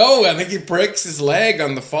 No, I think he breaks his leg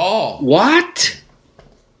on the fall. What?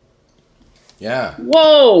 Yeah.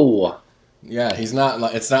 Whoa. Yeah, he's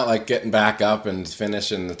not. It's not like getting back up and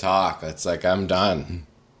finishing the talk. It's like, I'm done.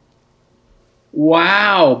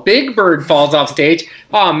 Wow. Big Bird falls off stage.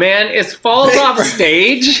 Oh, man. Is falls off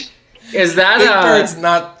stage? Is that Big Bird's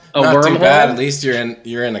not too wormhole? bad. At least you're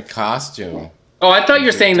in a costume. Oh, I thought you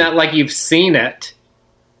were saying that like you've seen it.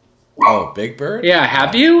 Oh, Big Bird? Yeah,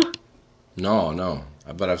 have you? No.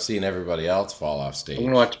 But I've seen everybody else fall off stage. I'm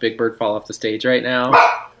going to watch Big Bird fall off the stage right now.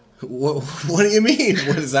 What do you mean?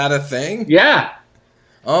 Is that a thing? Yeah.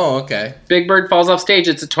 Oh, okay. Big Bird falls off stage.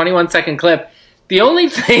 It's a 21-second clip. The only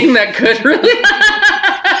thing that could really...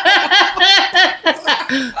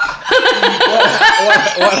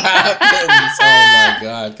 what happens? Oh my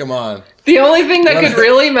God! Come on. The only thing that could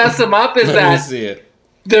really mess him up is Let that me see it.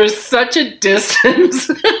 there's such a distance.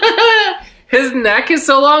 His neck is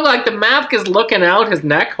so long, like the mask is looking out his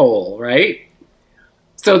neck hole, right?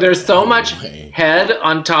 So there's so much head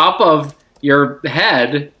on top of your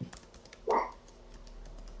head.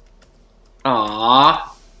 Aww.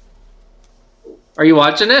 Are you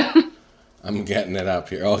watching it? I'm getting it up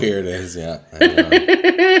here. Oh, here it is. Yeah.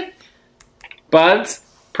 Buds,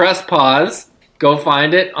 press pause. Go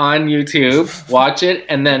find it on YouTube. Watch it,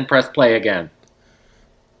 and then press play again.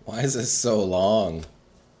 Why is this so long?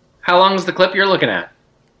 How long is the clip you're looking at?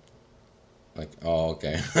 Like, oh,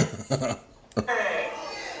 okay.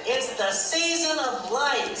 It's the season of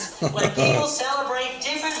lights when people celebrate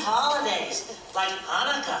different holidays like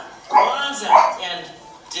Hanukkah, Kwanzaa, and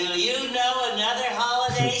do you know another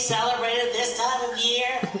holiday celebrated this time of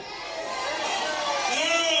year?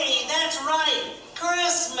 Yay, that's right,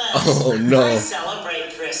 Christmas. Oh, no. I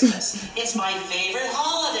celebrate Christmas. It's my favorite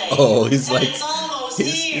holiday. Oh, he's and like, it's almost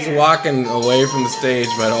he's here. walking away from the stage,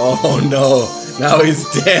 but oh no, now he's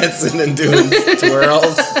dancing and doing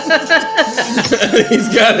twirls. He's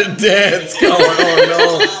got a dance going.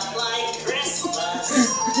 Oh Like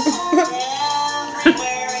Christmas. Everywhere you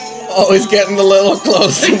no. Oh, he's getting a little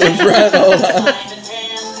close to the front. Hold on.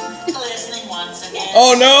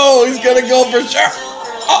 Oh no, he's gonna go for sure.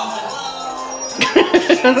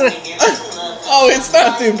 Oh, it's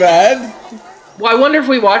not too bad. Well, I wonder if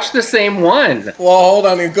we watched the same one. Well, hold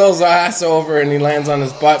on. He goes ass over and he lands on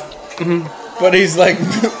his butt. But he's like,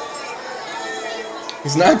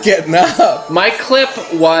 he's not getting up. My clip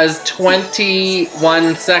was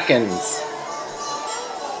 21 seconds.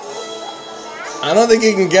 I don't think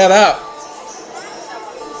he can get up.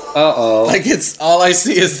 Uh-oh. Like, it's all I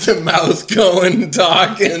see is the mouth going,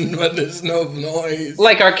 talking, but there's no noise.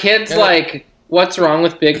 Like, are kids like, what's wrong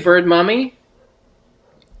with Big Bird, Mommy?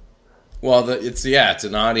 Well, it's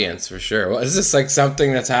an audience for sure. Well, is this like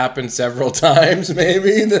something that's happened several times,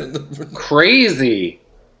 maybe? Crazy.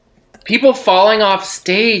 People falling off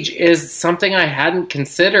stage is something I hadn't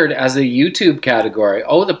considered as a YouTube category.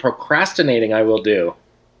 Oh, the procrastinating I will do.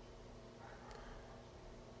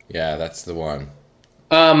 Yeah, that's the one.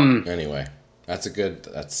 Anyway, that's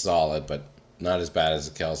solid, but not as bad as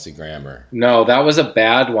the Kelsey Grammer. No, that was a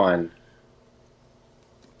bad one.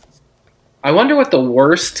 I wonder what the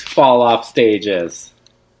worst fall off stage is.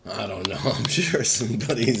 I don't know. I'm sure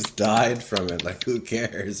somebody's died from it. Like, who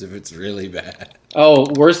cares if it's really bad?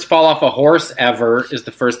 Oh, worst fall off a horse ever is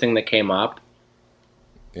the first thing that came up.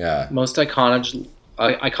 Yeah. Most iconic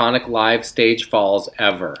live stage falls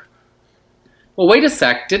ever. Well, wait a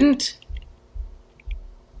sec. Didn't...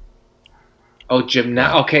 Oh,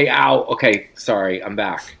 Okay, ow. Okay, sorry. I'm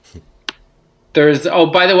back. There's... Oh,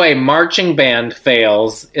 by the way, marching band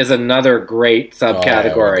fails is another great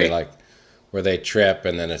subcategory. Oh, yeah, where they trip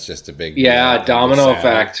and then it's just a big... Yeah, domino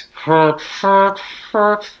effect. How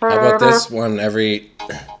about this one? The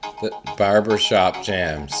barbershop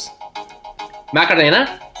jams.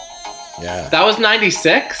 Macarena? Yeah. That was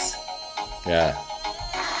 96? Yeah.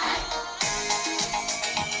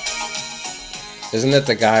 Isn't it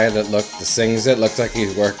the guy that sings it? Looks like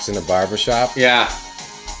he works in a barbershop. Yeah.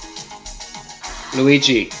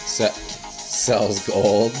 Luigi. Sells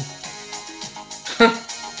gold.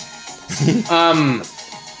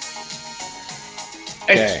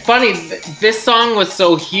 It's funny. This song was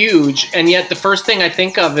so huge, and yet the first thing I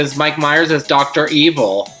think of is Mike Myers as Dr.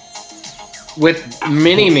 Evil with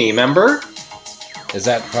Mini-Me, remember? Is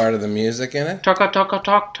that part of the music in it? Taka taka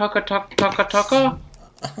taka taka taka taka taka.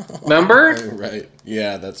 Remember? Right.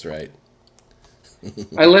 Yeah, that's right.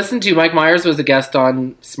 I listened to Mike Myers was a guest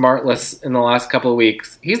on Smartless in the last couple of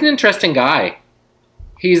weeks. He's an interesting guy.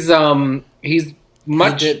 He's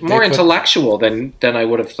much more intellectual than I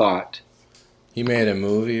would have thought. He made a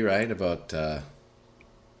movie, right, about I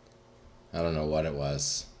don't know what it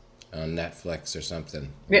was, on Netflix or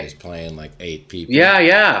something. Where he's playing like 8 people.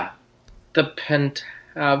 Yeah. The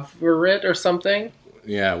Pentaverate or something.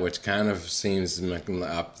 Yeah, which kind of seems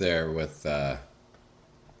up there with what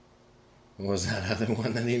was that other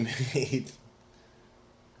one that he made?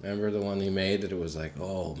 Remember the one he made that it was like,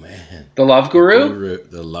 oh man. The Love Guru?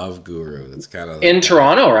 The Love Guru. That's kind of like in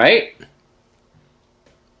Toronto, right?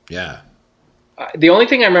 Yeah. The only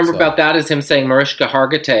thing I remember about that is him saying Mariska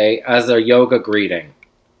Hargitay as a yoga greeting.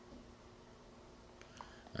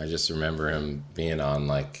 I just remember him being on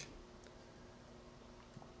like,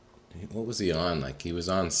 what was he on? Like he was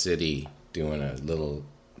on City doing a little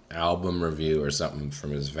album review or something from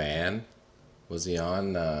his van. Was he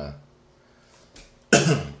on,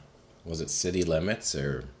 was it City Limits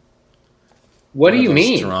or? What do you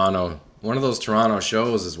mean? One of those Toronto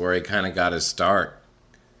shows is where he kind of got his start.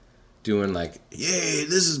 Doing like, yay,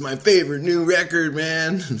 this is my favorite new record,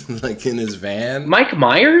 man. Like in his van. Mike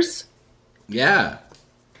Myers? Yeah.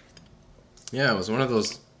 Yeah, it was one of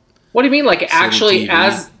those. What do you mean, like actually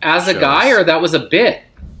as a guy, or that was a bit?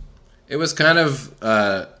 It was kind of,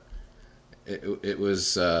 it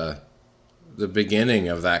was the beginning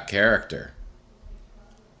of that character.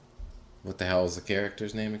 What the hell is the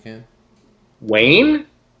character's name again? Wayne?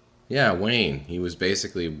 Yeah, Wayne. He was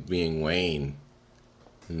basically being Wayne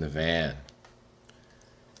in the van.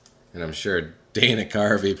 And I'm sure Dana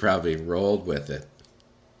Carvey probably rolled with it.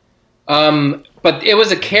 But it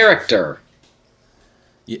was a character.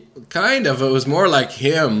 Yeah, kind of. It was more like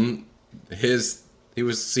him. He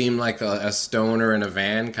seemed like a stoner in a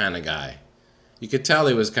van kind of guy. You could tell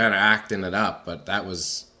he was kind of acting it up, but that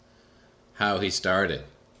was how he started.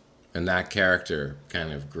 And that character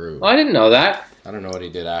kind of grew. Well, I didn't know that. I don't know what he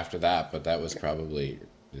did after that, but that was probably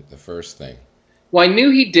the first thing. Well, I knew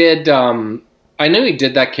he did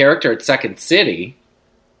that character at Second City.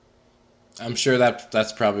 I'm sure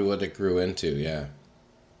that's probably what it grew into, yeah.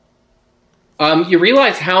 You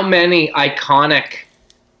realize how many iconic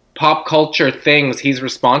pop culture things he's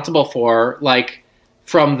responsible for, like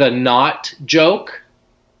from the not joke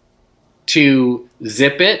to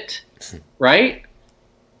Zip It, right?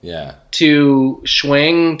 Yeah. To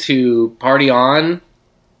Schwing, to Party On.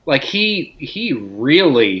 Like he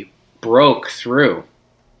really broke through.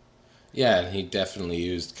 Yeah, and he definitely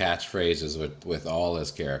used catchphrases with all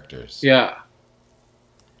his characters. Yeah.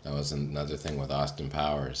 That was another thing with Austin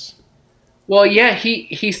Powers. Well, yeah,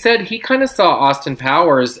 he said he kind of saw Austin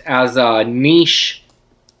Powers as a niche,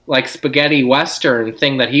 like spaghetti western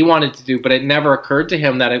thing that he wanted to do, but it never occurred to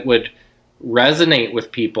him that it would resonate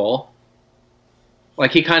with people.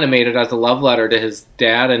 Like, he kind of made it as a love letter to his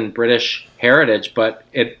dad and British heritage, but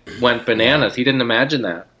it went bananas. He didn't imagine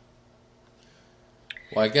that.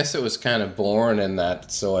 Well, I guess it was kind of born in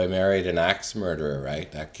that So I Married an Axe Murderer,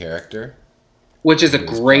 right? That character. Which is a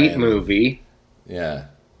great movie. Yeah.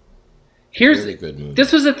 Really good movie.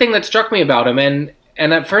 This was the thing that struck me about him, and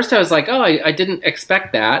at first I was like, oh, I didn't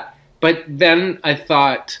expect that. But then I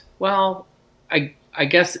thought, well, I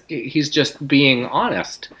guess he's just being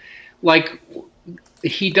honest. Like,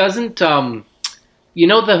 he doesn't, you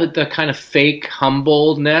know, the kind of fake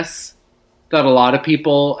humbleness that a lot of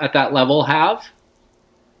people at that level have.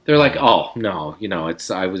 They're like, oh, no,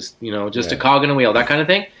 I was, just a cog in a wheel, that kind of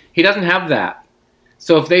thing. He doesn't have that.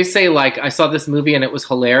 So if they say, like, I saw this movie and it was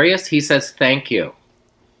hilarious, he says, thank you.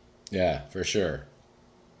 Yeah, for sure.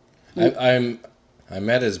 I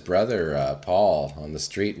met his brother, Paul, on the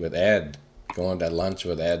street with Ed, going to lunch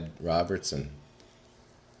with Ed Robertson.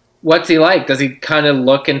 What's he like? Does he kind of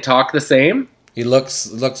look and talk the same? He looks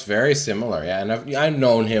very similar, yeah. And I've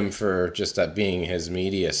known him for just being his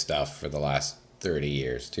media stuff for the last 30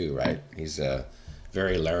 years, too, right? He's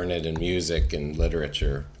very learned in music and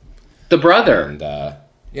literature. The brother. And,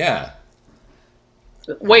 yeah.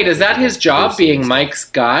 Wait, is that his job, being Mike's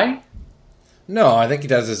guy? No, I think he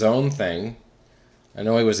does his own thing. I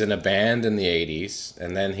know he was in a band in the 80s,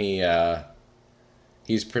 and then he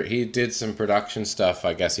did some production stuff.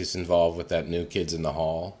 I guess he's involved with that New Kids in the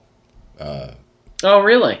Hall. Oh,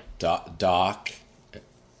 really? Doc.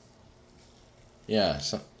 Yeah,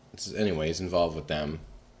 anyway, he's involved with them.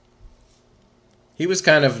 He was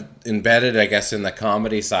kind of embedded, I guess, in the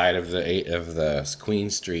comedy side of the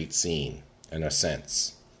Queen Street scene, in a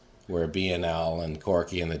sense, where BNL and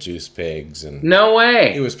Corky and the Juice Pigs and no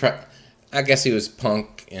way. He was, I guess, he was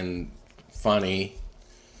punk and funny.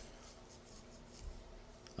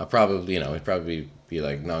 He'd probably be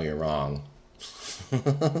like, "No, you're wrong,"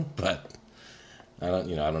 but I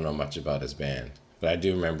don't know much about his band. But I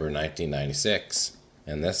do remember 1996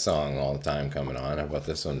 and this song all the time coming on. How about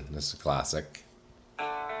this one? This is a classic.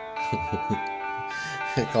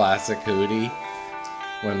 Classic Hootie.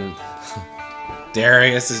 When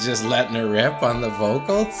Darius is just letting her rip on the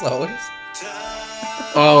vocals always.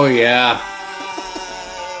 Oh, yeah.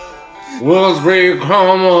 Was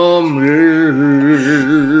become a meal.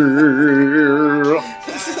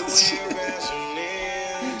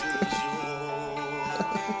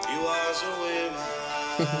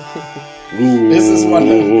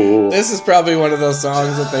 This is probably one of those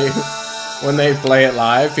songs that when they play it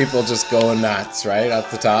live, people just go nuts, right? At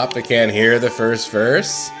the top, they can't hear the first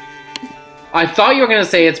verse. I thought you were going to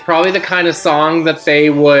say it's probably the kind of song that they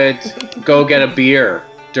would go get a beer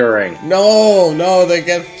during. No, they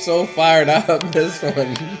get so fired up, this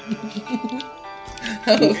one.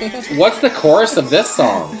 What's the chorus of this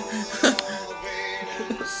song?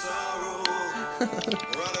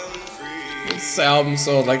 This album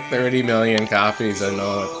sold like 30 million copies, I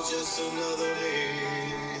know it.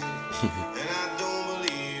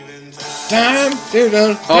 Time,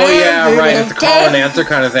 oh yeah, right. It's a call and answer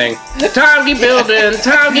kind of thing. Time keep building,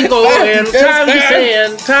 time keep going, time keep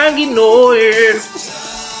saying, time keep knowing.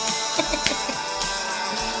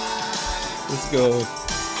 Let's go.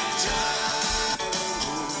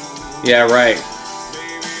 Yeah, right.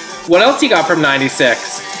 What else you got from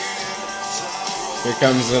 96? Here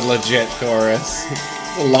comes the legit chorus.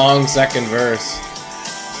 A long second verse.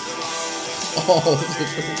 Oh.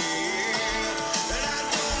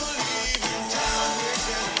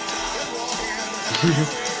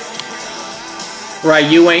 Right,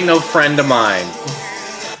 you ain't no friend of mine.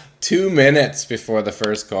 2 minutes before the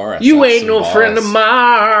first chorus. You ain't no friend of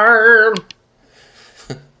mine.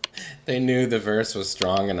 They knew the verse was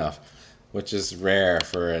strong enough, which is rare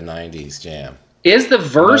for a 90s jam. Is the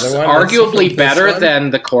verse arguably better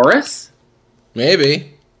than the chorus?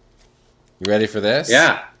 Maybe. You ready for this?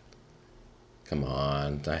 Yeah. Come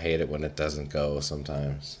on. I hate it when it doesn't go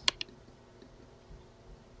sometimes.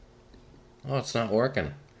 Oh, it's not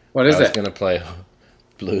working. What is it? I was going to play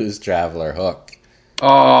Blues Traveler Hook.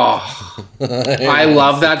 Oh, I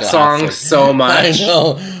love that song so much. I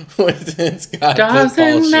know. It's got Paul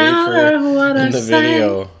Schaefer in the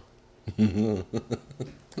video.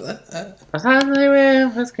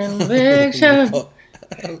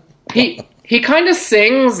 He kind of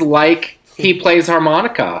sings like he plays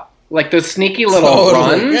harmonica, like the sneaky little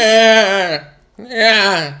runs. Yeah.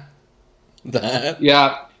 That.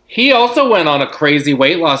 Yeah. He also went on a crazy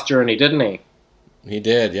weight loss journey, didn't he? He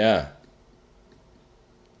did, yeah.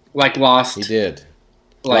 Like lost. He did.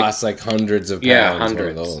 Lost like hundreds of pounds. Yeah,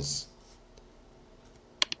 hundreds. One of those.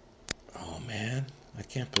 Oh man, I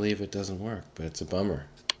can't believe it doesn't work, but it's a bummer.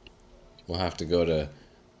 We'll have to go to.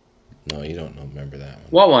 No, you don't remember that one.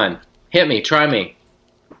 What one? Hit me. Try me.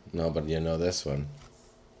 No, but you know this one.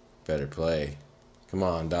 Better play. Come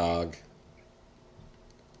on, dog.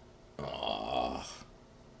 Oh.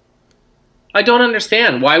 I don't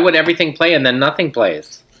understand. Why would everything play and then nothing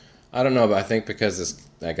plays? I don't know, but I think because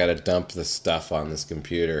I gotta dump the stuff on this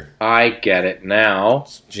computer. I get it now.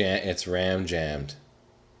 It's RAM jammed.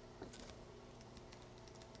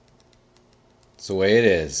 It's the way it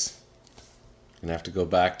is. Gonna have to go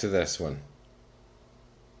back to this one.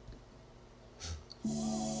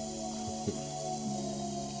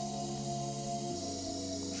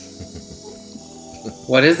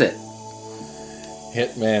 What is it?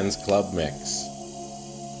 Hitman's Club Mix.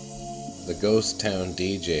 The Ghost Town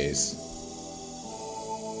DJs.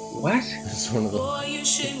 What? It's one of the... Boy, you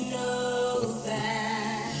should know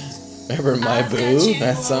that. Remember My Boo?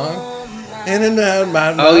 That song? In and out,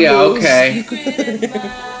 my Oh, yeah, boos. okay.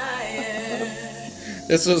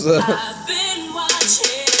 This was a... I've been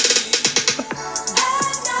watching you.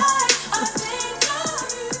 At night, I think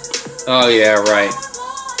of you. Oh, yeah, right.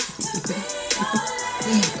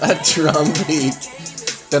 a drum beat.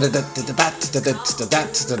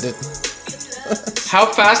 How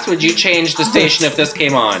fast would you change the station if this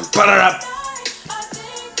came on? Put it up.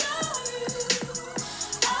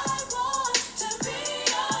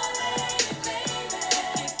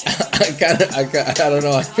 I don't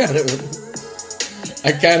know.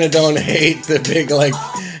 I kind of don't hate the big, like,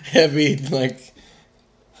 heavy, like,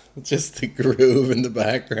 just the groove in the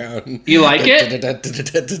background. You like it?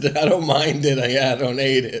 I don't mind it. I don't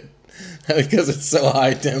hate it because it's so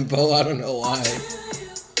high tempo. I don't know why.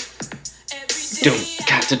 Doom,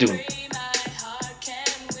 cat doom.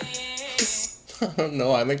 I don't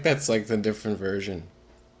know. I think that's like the different version.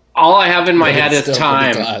 All I have in my But head it's is still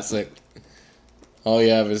pretty time. Classic. All you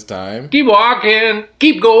have is time. Keep walking,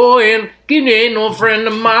 keep going, you ain't no friend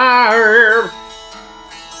of mine.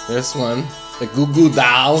 This one, the Goo Goo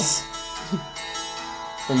Dolls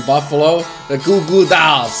from Buffalo. The Goo Goo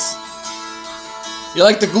Dolls. You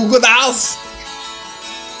like the Goo Goo Dolls?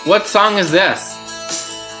 What song is this?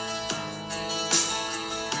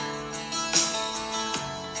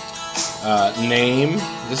 Name.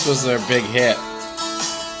 This was their big hit.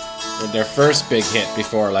 Their first big hit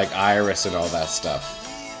before like Iris and all that stuff.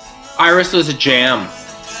 Iris was a jam.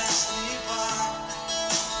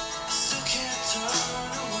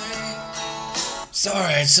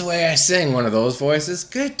 Sorry, it's the way I sing. One of those voices.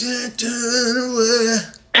 Good to turn away.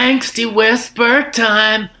 Angsty whisper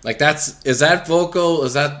time. Like is that vocal?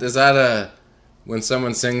 Is that a when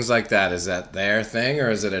someone sings like that? Is that their thing or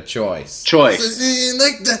is it a choice? Choice.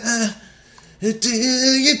 Like that,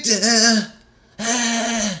 till you die.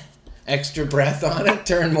 Extra breath on it.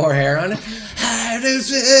 Turn more hair on it. How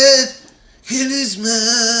does it? It is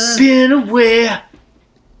mine. Been aware.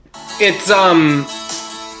 It's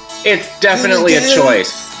definitely a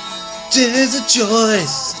choice. There's a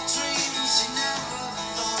choice.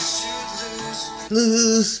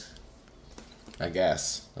 Lose. I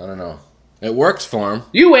guess. I don't know. It works for him.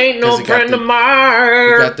 You ain't no 'Cause he got friend the- of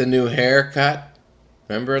mine. He got the new haircut.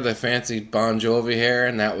 Remember the fancy Bon Jovi hair?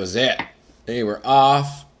 And that was it. They were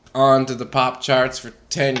off onto the pop charts for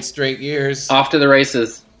 10 straight years. Off to the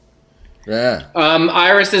races. Yeah.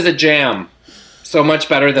 Iris is a jam. So much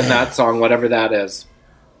better than that song, whatever that is.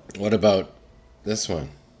 What about this one?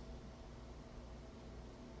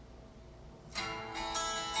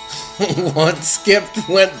 What skipped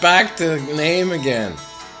went back to name again.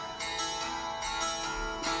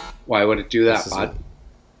 Why would it do that, This is bud?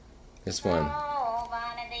 This one.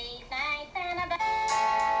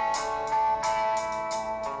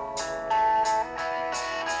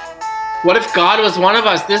 What if God was one of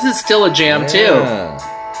us? This is still a jam, too.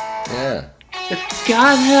 Yeah. If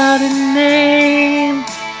God had a name,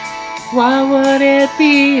 what would it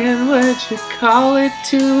be and would you call it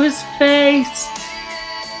to his face?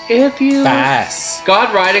 If you... Bass.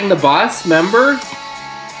 God riding the bus, remember?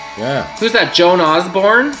 Yeah. Who's that, Joan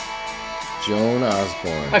Osborne? Joan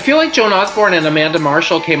Osborne. I feel like Joan Osborne and Amanda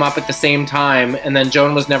Marshall came up at the same time, and then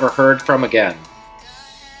Joan was never heard from again.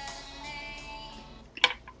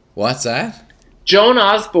 What's that? Joan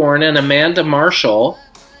Osborne and Amanda Marshall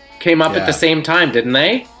came up at the Yeah. same time, didn't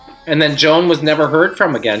they? And then Joan was never heard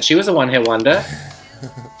from again. She was a one-hit wonder.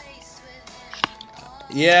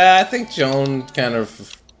 Yeah, I think Joan kind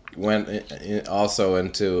of went also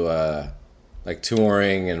into like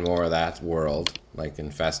touring and more of that world, like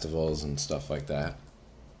in festivals and stuff like that.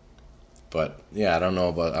 But yeah, I don't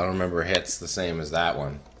remember hits the same as that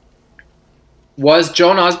one. Was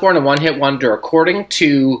Joan Osborne a one-hit wonder? According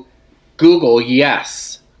to Google,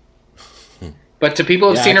 yes. But to people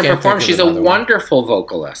who've Yeah, seen I her can't perform, think of she's a another one. wonderful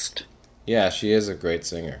vocalist. Yeah, she is a great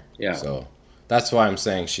singer. Yeah. So that's why I'm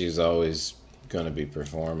saying she's always going to be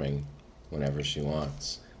performing whenever she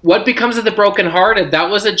wants. What Becomes of the Broken Hearted? That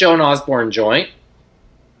was a Joan Osborne joint.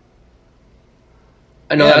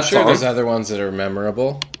 I know Yeah, that I'm sure song. there's other ones that are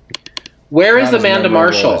memorable. Where is Not as Amanda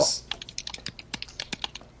memorable Marshall? as-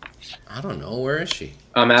 I don't know. Where is she?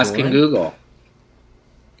 I'm asking Touring? Google.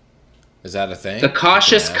 Is that a thing? The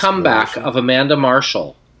Cautious You can ask Comeback where is she? of Amanda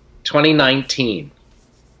Marshall, 2019.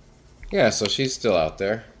 Yeah, so she's still out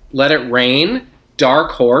there. Let It Rain,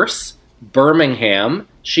 Dark Horse, Birmingham.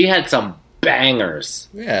 She had some bangers.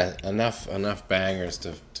 Yeah, enough bangers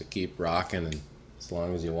to keep rocking and as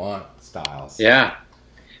long as you want styles. Yeah.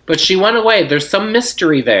 But she went away. There's some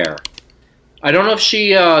mystery there. I don't know if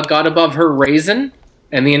she got above her raisin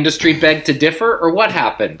and the industry begged to differ or what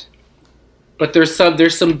happened. But there's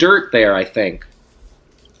some dirt there, I think.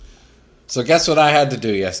 So guess what I had to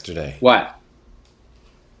do yesterday? What?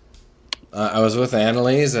 I was with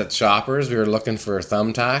Annalise at Shoppers. We were looking for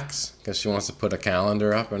thumbtacks because she wants to put a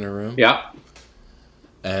calendar up in her room. Yeah.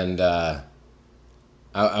 And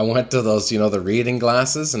I went to those, the reading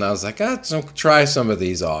glasses, and I was like, try some of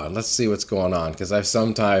these on. Let's see what's going on, because I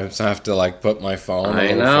sometimes have to like put my phone a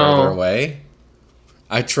little further away.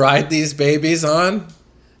 I tried these babies on,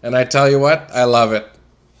 and I tell you what, I love it.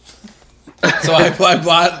 So I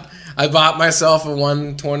bought myself a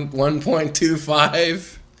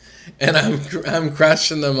 1.25. And I'm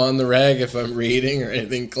crushing them on the reg if I'm reading or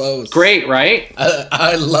anything close. Great, right?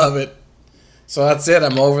 I love it. So that's it.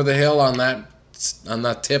 I'm over the hill on that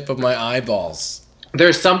tip of my eyeballs.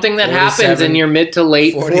 There's something that happens in your mid to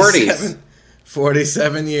late 40s.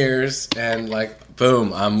 47 years, and like,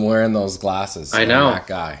 boom, I'm wearing those glasses. I know. I'm that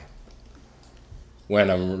guy when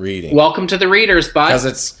I'm reading. Welcome to the readers, bud.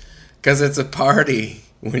 Because it's a party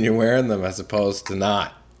when you're wearing them as opposed to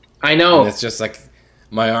not. I know. And it's just like,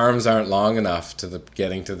 my arms aren't long enough to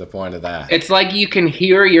getting to the point of that. It's like you can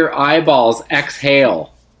hear your eyeballs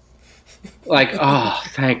exhale. Like, oh,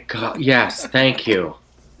 thank God. Yes, thank you.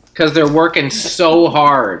 Because they're working so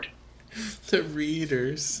hard. The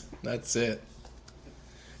readers. That's it.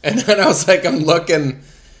 And then I was like, I'm looking.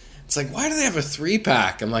 It's like, why do they have a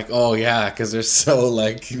 3-pack? I'm like, oh, yeah, because they're so,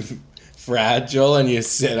 like, fragile and you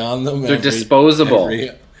sit on them. They're disposable.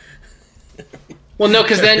 Every Well, no,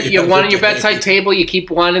 because then you have one on your bedside table, you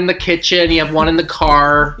keep one in the kitchen, you have one in the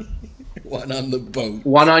car. One on the boat.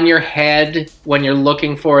 One on your head when you're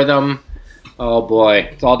looking for them. Oh, boy.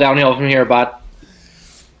 It's all downhill from here, bud.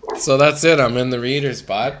 So that's it. I'm in the readers,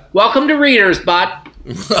 bud. Welcome to Readers, bud.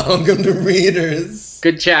 Welcome to readers.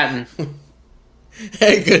 Good chatting.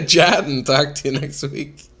 Hey, good chatting. Talk to you next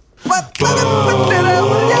week.